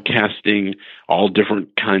broadcasting all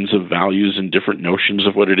different kinds of values and different notions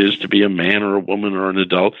of what it is to be a man or a woman or an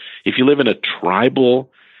adult. If you live in a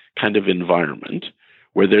tribal kind of environment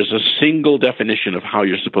where there's a single definition of how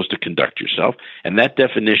you're supposed to conduct yourself, and that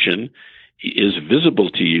definition is visible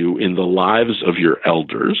to you in the lives of your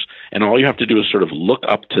elders, and all you have to do is sort of look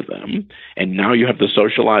up to them, and now you have the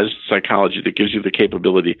socialized psychology that gives you the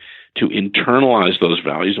capability to internalize those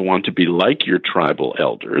values and want to be like your tribal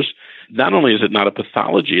elders. Not only is it not a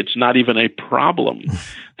pathology, it's not even a problem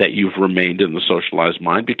that you've remained in the socialized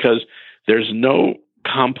mind, because there's no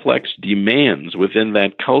complex demands within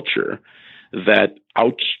that culture that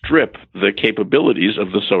outstrip the capabilities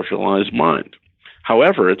of the socialized mind.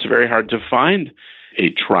 However, it's very hard to find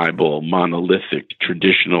a tribal, monolithic,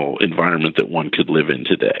 traditional environment that one could live in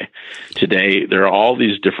today. Today, there are all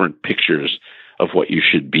these different pictures of what you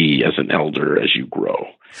should be as an elder as you grow.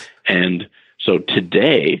 And so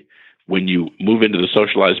today, when you move into the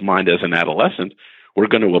socialized mind as an adolescent, we're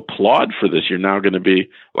going to applaud for this. You're now going to be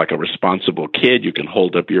like a responsible kid. You can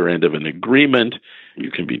hold up your end of an agreement.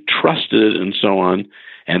 You can be trusted and so on.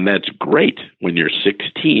 And that's great when you're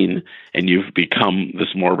 16 and you've become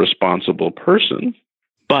this more responsible person.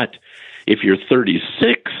 But if you're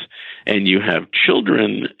 36 and you have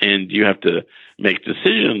children and you have to make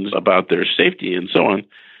decisions about their safety and so on,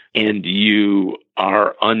 and you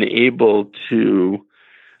are unable to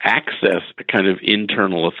access a kind of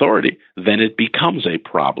internal authority, then it becomes a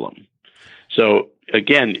problem. So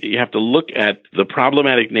again, you have to look at the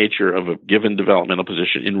problematic nature of a given developmental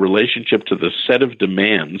position in relationship to the set of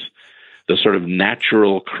demands, the sort of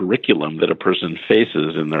natural curriculum that a person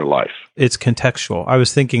faces in their life. It's contextual. I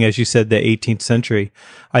was thinking, as you said, the 18th century,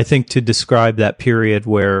 I think to describe that period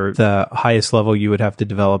where the highest level you would have to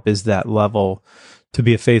develop is that level to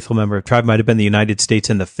be a faithful member of tribe might have been the United States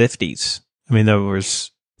in the 50s. I mean, there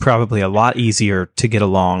was probably a lot easier to get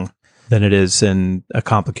along than it is in a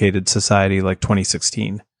complicated society like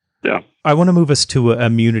 2016. Yeah. I want to move us to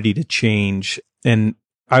immunity to change. And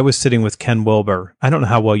I was sitting with Ken Wilber. I don't know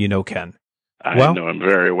how well you know Ken. I know him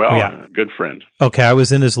very well. Yeah. Good friend. Okay. I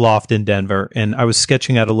was in his loft in Denver, and I was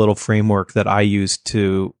sketching out a little framework that I used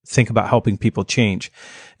to think about helping people change.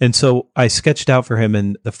 And so I sketched out for him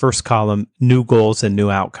in the first column, new goals and new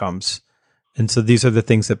outcomes. And so these are the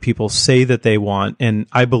things that people say that they want, and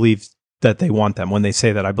I believe that they want them. When they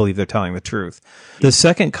say that, I believe they're telling the truth. The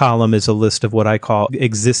second column is a list of what I call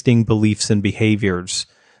existing beliefs and behaviors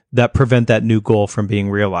that prevent that new goal from being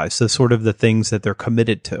realized. So sort of the things that they're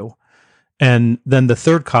committed to. And then the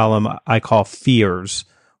third column I call fears,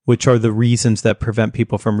 which are the reasons that prevent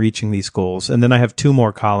people from reaching these goals. And then I have two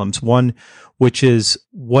more columns. One, which is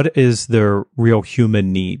what is their real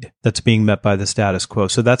human need that's being met by the status quo.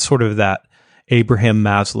 So that's sort of that Abraham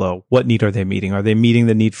Maslow. What need are they meeting? Are they meeting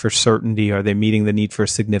the need for certainty? Are they meeting the need for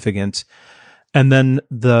significance? And then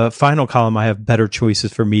the final column, I have better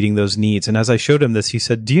choices for meeting those needs. And as I showed him this, he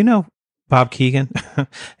said, "Do you know Bob Kegan?"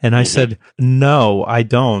 And I said, "No, I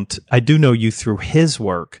don't. I do know you through his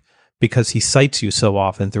work because he cites you so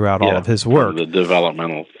often throughout all of his work." The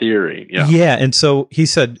developmental theory. Yeah. Yeah. And so he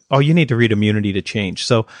said, "Oh, you need to read Immunity to Change."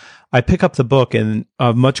 So I pick up the book, and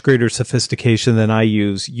of much greater sophistication than I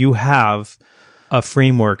use, you have a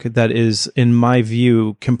framework that is, in my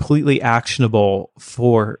view, completely actionable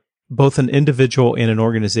for both an individual and an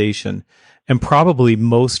organization, and probably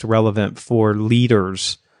most relevant for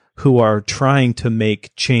leaders who are trying to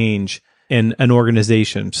make change in an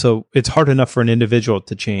organization. So it's hard enough for an individual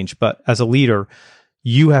to change, but as a leader,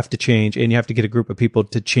 you have to change, and you have to get a group of people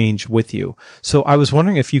to change with you. So I was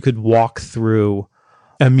wondering if you could walk through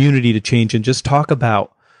Immunity to Change and just talk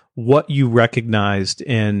about what you recognized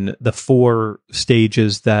in the 4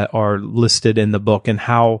 stages that are listed in the book and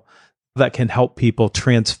how that can help people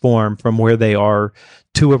transform from where they are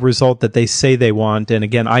to a result that they say they want. And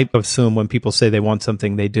again, I assume when people say they want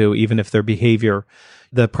something, they do, even if their behavior.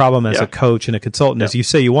 The problem as a coach and a consultant is you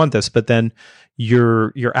say you want this, but then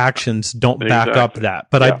your actions don't back up that.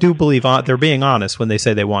 But I do believe they're being honest when they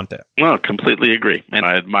say they want it. Well, completely agree. And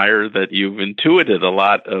I admire that you've intuited a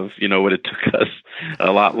lot of, what it took us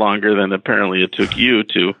a lot longer than apparently it took you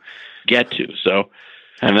to get to. So,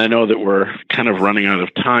 and I know that we're kind of running out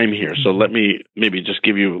of time here. So let me maybe just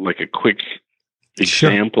give you like a quick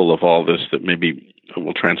example of all this that maybe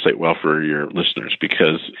will translate well for your listeners,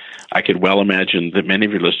 because I could well imagine that many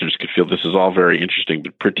of your listeners could feel this is all very interesting,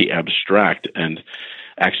 but pretty abstract. And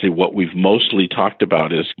actually what we've mostly talked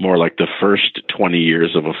about is more like the first 20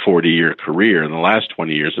 years of a 40-year career. And the last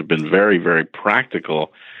 20 years have been very, very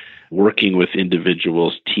practical, working with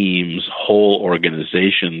individuals, teams, whole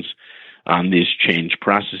organizations on these change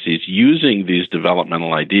processes, using these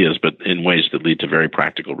developmental ideas, but in ways that lead to very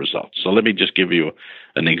practical results. So let me just give you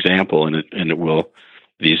an example, and it will,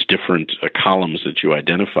 these different columns that you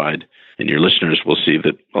identified, and your listeners will see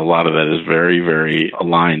that a lot of that is very, very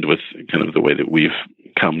aligned with kind of the way that we've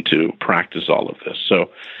come to practice all of this.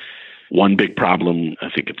 So one big problem, I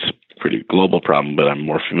think it's a pretty global problem, but I'm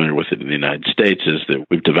more familiar with it in the United States, is that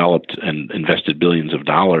we've developed and invested billions of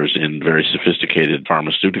dollars in very sophisticated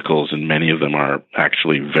pharmaceuticals, and many of them are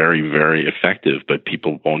actually very, very effective, but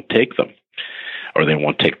people won't take them, or they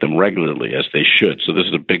won't take them regularly as they should. So this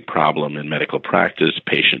is a big problem in medical practice,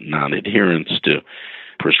 patient non-adherence to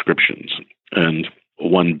prescriptions. And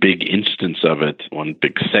one big instance of it, one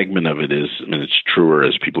big segment of it is, and it's truer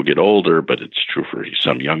as people get older, but it's true for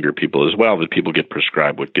some younger people as well, that people get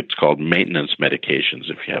prescribed what gets called maintenance medications.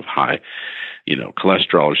 If you have high,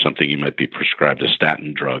 cholesterol or something, you might be prescribed a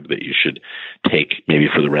statin drug that you should take maybe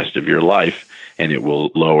for the rest of your life, and it will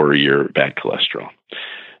lower your bad cholesterol.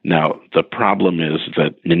 Now, the problem is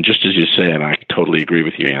that, and just as you say, and I totally agree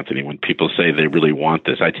with you, Anthony, when people say they really want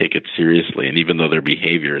this, I take it seriously. And even though their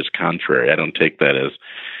behavior is contrary, I don't take that as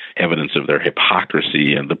evidence of their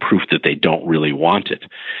hypocrisy and the proof that they don't really want it.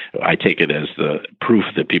 I take it as the proof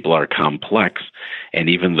that people are complex. And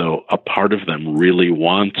even though a part of them really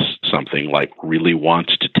wants something, like really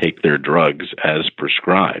wants to take their drugs as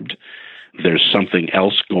prescribed, there's something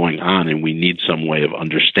else going on, and we need some way of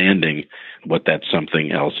understanding what that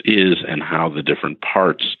something else is and how the different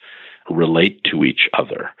parts relate to each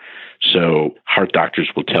other. So heart doctors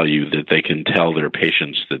will tell you that they can tell their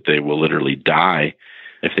patients that they will literally die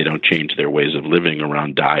if they don't change their ways of living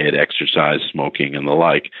around diet, exercise, smoking, and the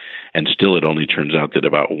like. And still, it only turns out that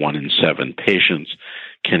about 1 in 7 patients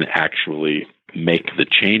can actually make the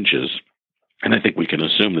changes. And I think we can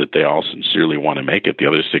assume that they all sincerely want to make it. The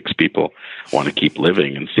other 6 people want to keep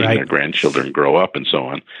living and seeing their grandchildren grow up and so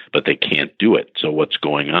on, but they can't do it. So what's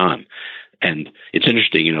going on? And it's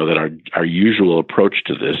interesting, that our usual approach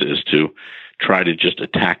to this is to try to just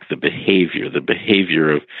attack the behavior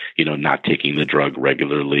of, not taking the drug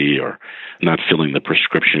regularly or not filling the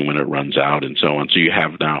prescription when it runs out and so on. So you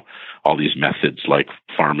have now all these methods like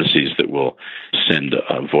pharmacies that will send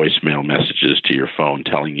voicemail messages to your phone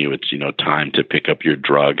telling you it's, time to pick up your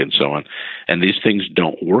drug and so on. And these things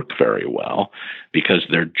don't work very well because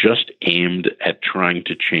they're just aimed at trying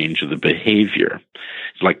to change the behavior.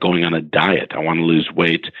 It's like going on a diet. I want to lose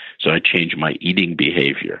weight, so I change my eating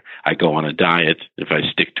behavior. I go on a diet. If I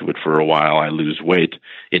stick to it for a while, I lose weight.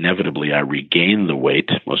 Inevitably, I regain the weight.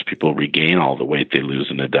 Most people regain all the weight they lose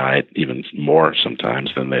in a diet, even more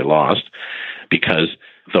sometimes than they lost, because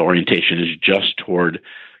the orientation is just toward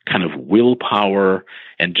kind of willpower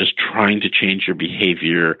and just trying to change your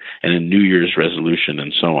behavior and a New Year's resolution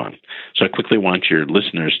and so on. So I quickly want your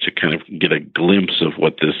listeners to kind of get a glimpse of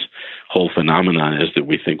what this whole phenomenon is that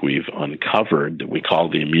we think we've uncovered, that we call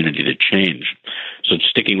the immunity to change. So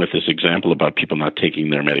sticking with this example about people not taking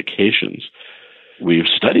their medications, we've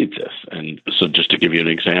studied this. And so just to give you an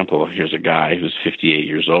example, here's a guy who's 58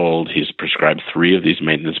 years old. He's prescribed 3 of these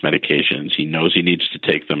maintenance medications. He knows he needs to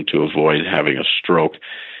take them to avoid having a stroke.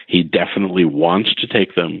 He definitely wants to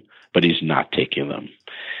take them, but he's not taking them.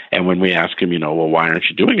 And when we ask him, well, why aren't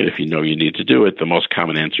you doing it if you know you need to do it? The most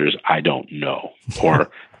common answer is, I don't know.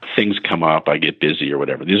 Or things come up, I get busy or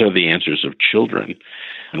whatever. These are the answers of children.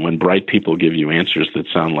 And when bright people give you answers that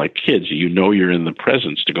sound like kids, you're in the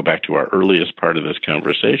presence, to go back to our earliest part of this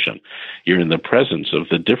conversation, you're in the presence of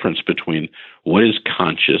the difference between what is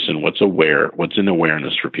conscious and what's in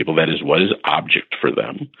awareness for people, that is, what is object for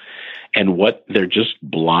them, and what they're just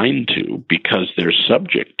blind to because they're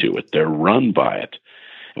subject to it, they're run by it.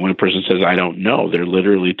 And when a person says, I don't know, they're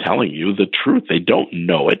literally telling you the truth. They don't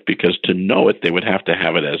know it because to know it, they would have to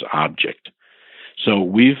have it as object. So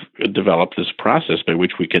we've developed this process by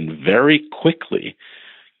which we can very quickly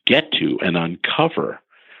get to and uncover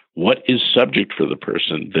what is subject for the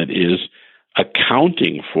person that is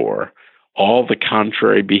accounting for all the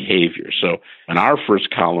contrary behavior. So in our first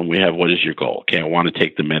column, we have, what is your goal? Okay, I want to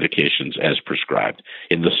take the medications as prescribed.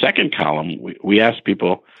 In the second column, we ask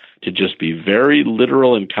people to just be very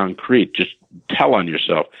literal and concrete. Just tell on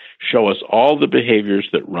yourself. Show us all the behaviors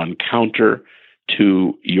that run counter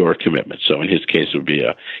to your commitment. So in his case, it would be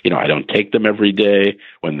I don't take them every day.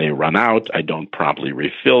 When they run out, I don't promptly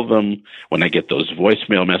refill them. When I get those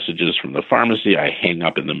voicemail messages from the pharmacy, I hang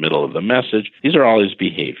up in the middle of the message. These are all his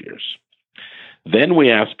behaviors. Then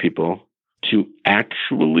we ask people to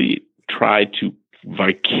actually try to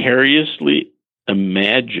vicariously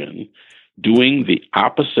imagine doing the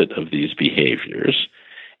opposite of these behaviors,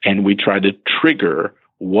 and we try to trigger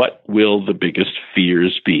what will the biggest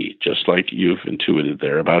fears be, just like you've intuited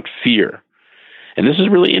there about fear. And this is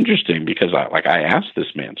really interesting because I asked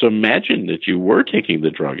this man, so imagine that you were taking the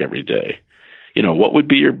drug every day. What would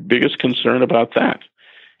be your biggest concern about that?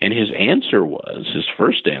 And his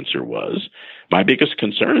first answer was, my biggest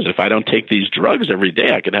concern is if I don't take these drugs every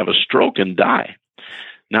day, I could have a stroke and die.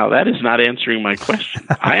 Now, that is not answering my question.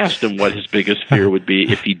 I asked him what his biggest fear would be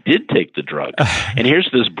if he did take the drug. And here's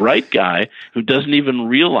this bright guy who doesn't even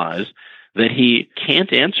realize that he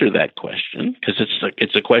can't answer that question because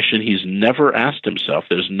it's a question he's never asked himself.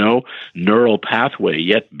 There's no neural pathway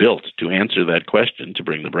yet built to answer that question, to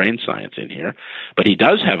bring the brain science in here. But he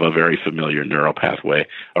does have a very familiar neural pathway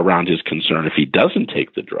around his concern if he doesn't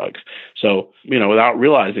take the drugs. So, without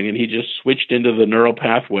realizing it, he just switched into the neural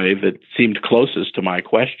pathway that seemed closest to my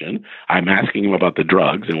question. I'm asking him about the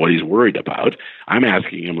drugs and what he's worried about. I'm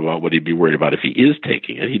asking him about what he'd be worried about if he is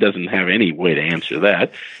taking it. He doesn't have any way to answer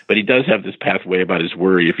that, but he does have this pathway about his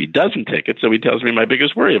worry if he doesn't take it. So he tells me, my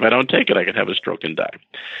biggest worry, if I don't take it, I could have a stroke and die.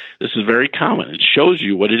 This is very common. It shows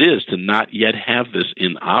you what it is to not yet have this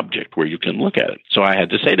in object where you can look at it. So I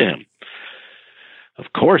had to say to him,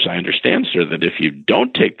 of course, I understand, sir, that if you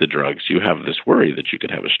don't take the drugs, you have this worry that you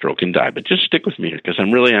could have a stroke and die. But just stick with me here because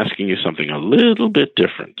I'm really asking you something a little bit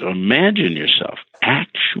different. So imagine yourself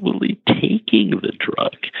actually taking the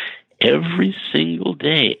drug every single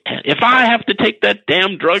day. If I have to take that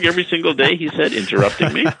damn drug every single day, he said,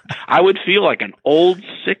 interrupting me, I would feel like an old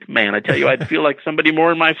sick man. I tell you, I'd feel like somebody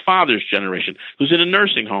more in my father's generation, who's in a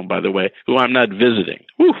nursing home, by the way, who I'm not visiting.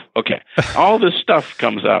 Whew, okay. All this stuff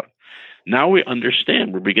comes out. Now we're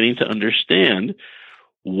beginning to understand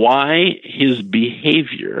why his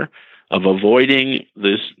behavior of avoiding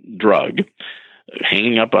this drug,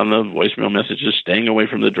 hanging up on the voicemail messages, staying away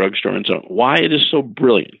from the drugstore, and so on, why it is so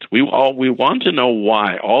brilliant. We want to know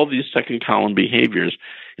why all these second column behaviors,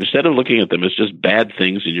 instead of looking at them as just bad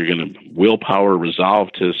things and you're going to willpower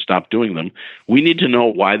resolve to stop doing them, we need to know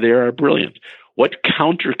why they are brilliant. What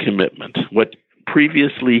counter commitment, what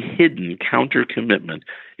previously hidden counter commitment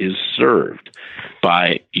is served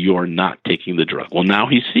by your not taking the drug? Well, now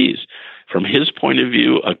he sees. From his point of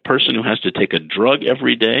view, a person who has to take a drug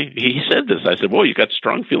every day, he said this. I said, "Boy, you've got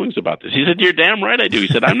strong feelings about this." He said, "You're damn right I do." He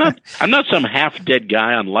said, I'm not some half-dead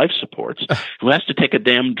guy on life supports who has to take a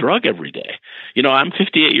damn drug every day. I'm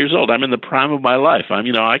 58 years old. I'm in the prime of my life.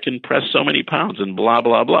 I can press so many pounds and blah,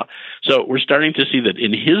 blah, blah. So we're starting to see that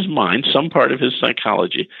in his mind, some part of his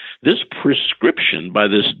psychology, this prescription by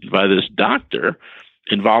this doctor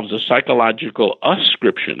involves a psychological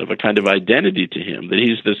ascription of a kind of identity to him, that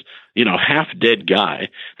he's this, half-dead guy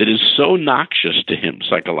that is so noxious to him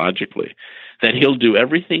psychologically that he'll do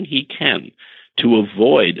everything he can to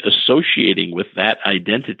avoid associating with that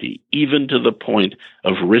identity, even to the point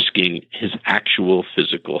of risking his actual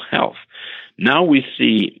physical health. Now we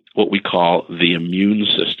see what we call the immune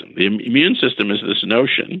system. The immune system is this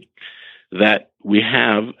notion that we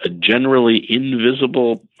have a generally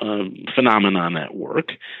invisible phenomenon at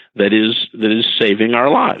work that is saving our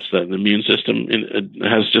lives. That the immune system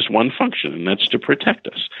has just one function, and that's to protect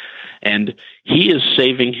us. And he is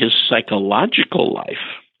saving his psychological life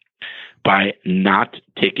by not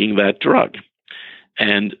taking that drug.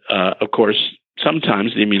 And of course,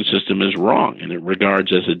 sometimes the immune system is wrong, and it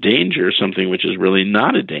regards as a danger something which is really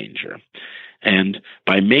not a danger. And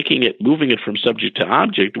by moving it from subject to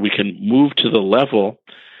object, we can move to the level,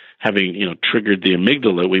 having triggered the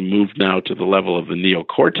amygdala, we move now to the level of the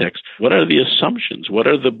neocortex. What are the assumptions? What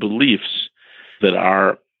are the beliefs that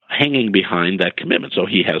are hanging behind that commitment? So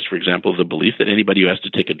he has, for example, the belief that anybody who has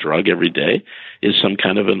to take a drug every day is some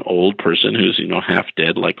kind of an old person who's half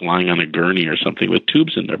dead, like lying on a gurney or something with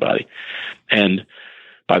tubes in their body. And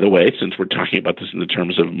by the way, since we're talking about this in the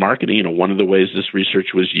terms of marketing, one of the ways this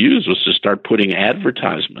research was used was to start putting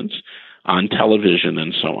advertisements on television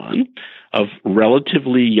and so on of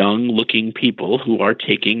relatively young-looking people who are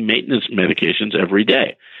taking maintenance medications every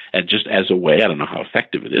day. And just as a way, I don't know how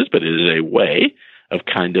effective it is, but it is a way of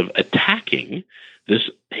kind of attacking this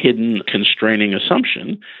hidden constraining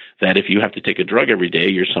assumption that if you have to take a drug every day,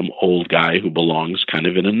 you're some old guy who belongs kind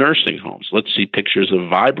of in a nursing home. So let's see pictures of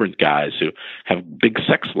vibrant guys who have big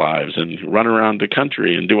sex lives and run around the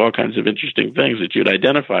country and do all kinds of interesting things that you'd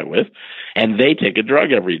identify with, and they take a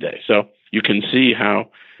drug every day. So you can see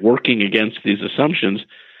how working against these assumptions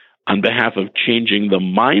on behalf of changing the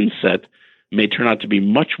mindset may turn out to be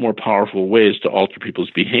much more powerful ways to alter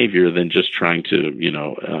people's behavior than just trying to,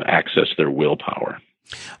 access their willpower.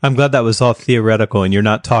 I'm glad that was all theoretical and you're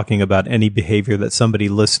not talking about any behavior that somebody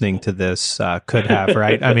listening to this could have,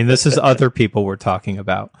 right? I mean, this is other people we're talking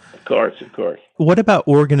about. Of course. What about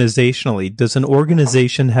organizationally? Does an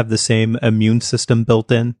organization have the same immune system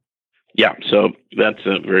built in? Yeah, so that's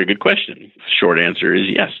a very good question. Short answer is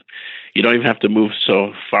yes. You don't even have to move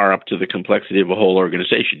so far up to the complexity of a whole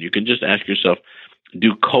organization. You can just ask yourself,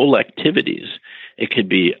 do collectivities, it could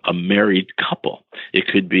be a married couple, it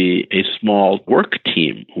could be a small work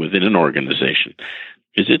team within an organization,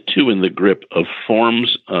 is it too in the grip of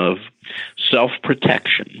forms of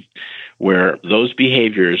self-protection where those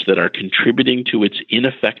behaviors that are contributing to its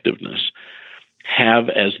ineffectiveness have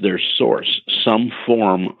as their source some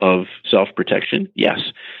form of self-protection? Yes.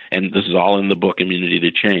 And this is all in the book, Immunity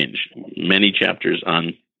to Change. Many chapters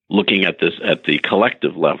on looking at this at the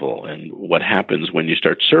collective level and what happens when you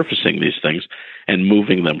start surfacing these things and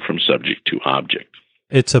moving them from subject to object.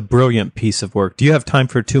 It's a brilliant piece of work. Do you have time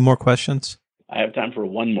for 2 more questions? I have time for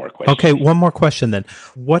one more question. Okay, one more question then.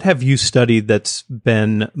 What have you studied that's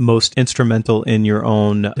been most instrumental in your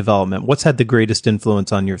own development? What's had the greatest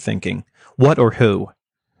influence on your thinking? What or who?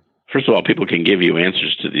 First of all, people can give you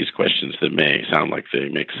answers to these questions that may sound like they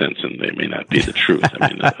make sense and they may not be the truth. I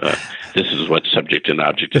mean, this is what subject and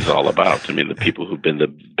object is all about. I mean, the people who've been the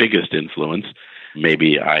biggest influence,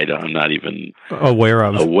 maybe I'm not even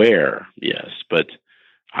aware, yes. But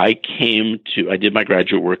I did my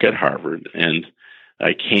graduate work at Harvard, and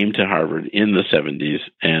I came to Harvard in the 70s,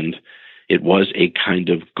 and it was a kind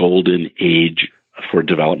of golden age for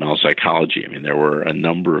developmental psychology. I mean, there were a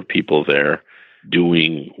number of people there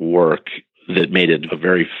doing work that made it a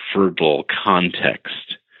very fertile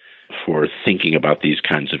context for thinking about these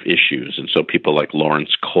kinds of issues. And so people like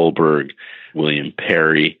Lawrence Kohlberg, William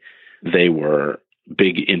Perry, they were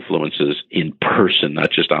big influences in person,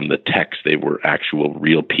 not just on the text. They were actual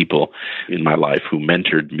real people in my life who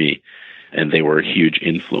mentored me, and they were a huge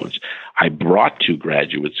influence. I brought to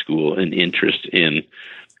graduate school an interest in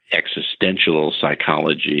existential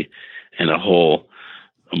psychology and a whole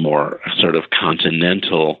more sort of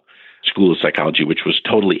continental school of psychology, which was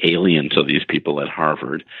totally alien to these people at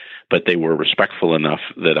Harvard, but they were respectful enough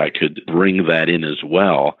that I could bring that in as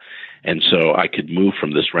well. And so I could move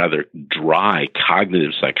from this rather dry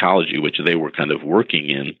cognitive psychology, which they were kind of working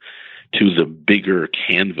in, to the bigger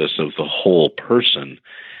canvas of the whole person.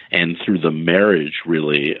 And through the marriage,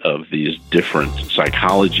 really, of these different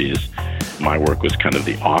psychologies, my work was kind of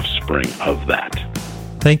the offspring of that.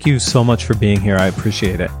 Thank you so much for being here. I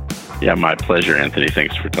appreciate it. Yeah, my pleasure, Anthony.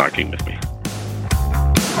 Thanks for talking with me.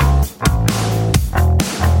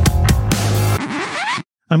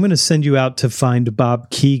 I'm going to send you out to find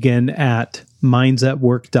Bob Kegan at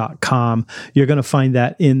mindsatwork.com. You're going to find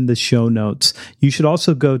that in the show notes. You should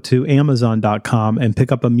also go to amazon.com and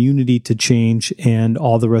pick up Immunity to Change and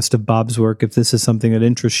all the rest of Bob's work if this is something that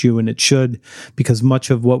interests you, and it should, because much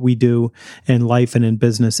of what we do in life and in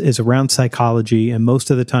business is around psychology, and most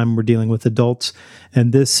of the time we're dealing with adults,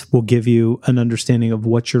 and this will give you an understanding of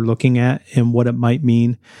what you're looking at and what it might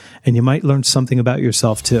mean, and you might learn something about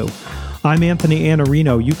yourself too. I'm Anthony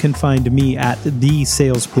Iannarino. You can find me at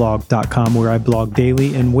thesalesblog.com, where I blog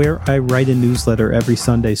daily and where I write a newsletter every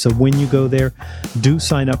Sunday. So when you go there, do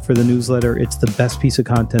sign up for the newsletter. It's the best piece of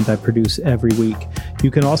content I produce every week.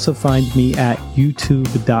 You can also find me at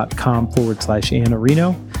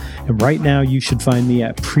youtube.com/Iannarino. And right now, you should find me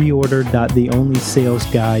at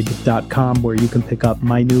preorder.theonlysalesguide.com, where you can pick up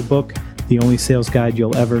my new book, The Only Sales Guide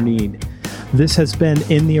You'll Ever Need. This has been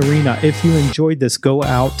In the Arena. If you enjoyed this, go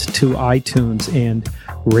out to iTunes and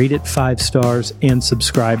rate it 5 stars and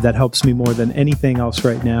subscribe. That helps me more than anything else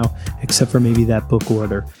right now, except for maybe that book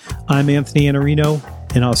order. I'm Anthony Iannarino,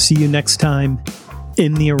 and I'll see you next time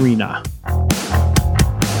in the Arena.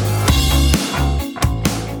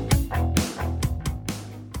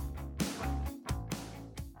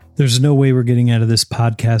 There's no way we're getting out of this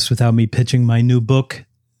podcast without me pitching my new book,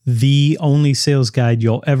 The Only Sales Guide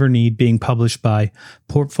You'll Ever Need, being published by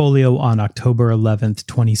Portfolio on October 11th,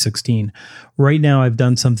 2016. Right now, I've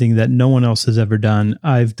done something that no one else has ever done.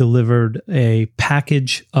 I've delivered a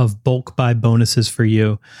package of bulk buy bonuses for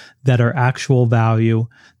you that are actual value,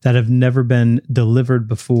 that have never been delivered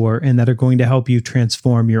before, and that are going to help you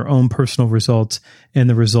transform your own personal results and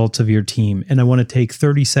the results of your team. And I want to take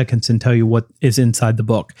 30 seconds and tell you what is inside the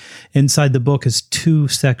book. Inside the book is 2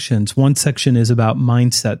 sections. One section is about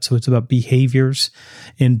mindset, so it's about behaviors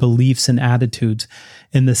and beliefs and attitudes.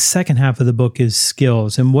 And the second half of the book is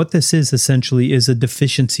skills. And what this is essentially is a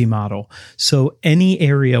deficiency model. So any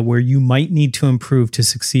area where you might need to improve to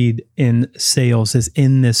succeed in sales is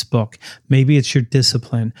in this book. Maybe it's your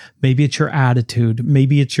discipline. Maybe it's your attitude.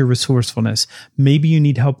 Maybe it's your resourcefulness. Maybe you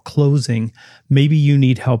need help closing. Maybe you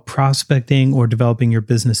need help prospecting or developing your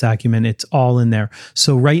business acumen. It's all in there.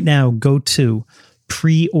 So right now, go to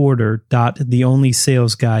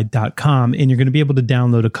preorder.theonlysalesguide.com, and you're going to be able to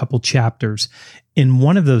download a couple chapters. In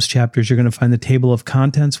one of those chapters, you're going to find the table of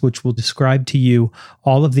contents, which will describe to you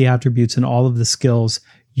all of the attributes and all of the skills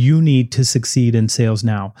you need to succeed in sales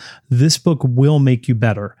now. This book will make you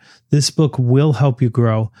better. This book will help you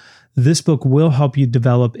grow. This book will help you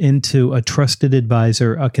develop into a trusted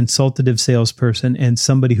advisor, a consultative salesperson, and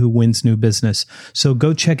somebody who wins new business. So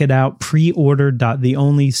go check it out,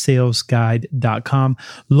 preorder.theonlysalesguide.com.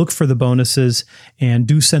 Look for the bonuses, and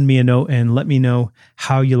do send me a note and let me know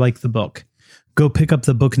how you like the book. Go pick up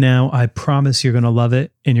the book now. I promise you're going to love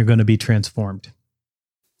it, and you're going to be transformed.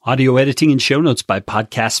 Audio editing and show notes by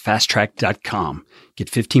podcastfasttrack.com. Get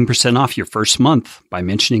 15% off your first month by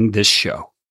mentioning this show.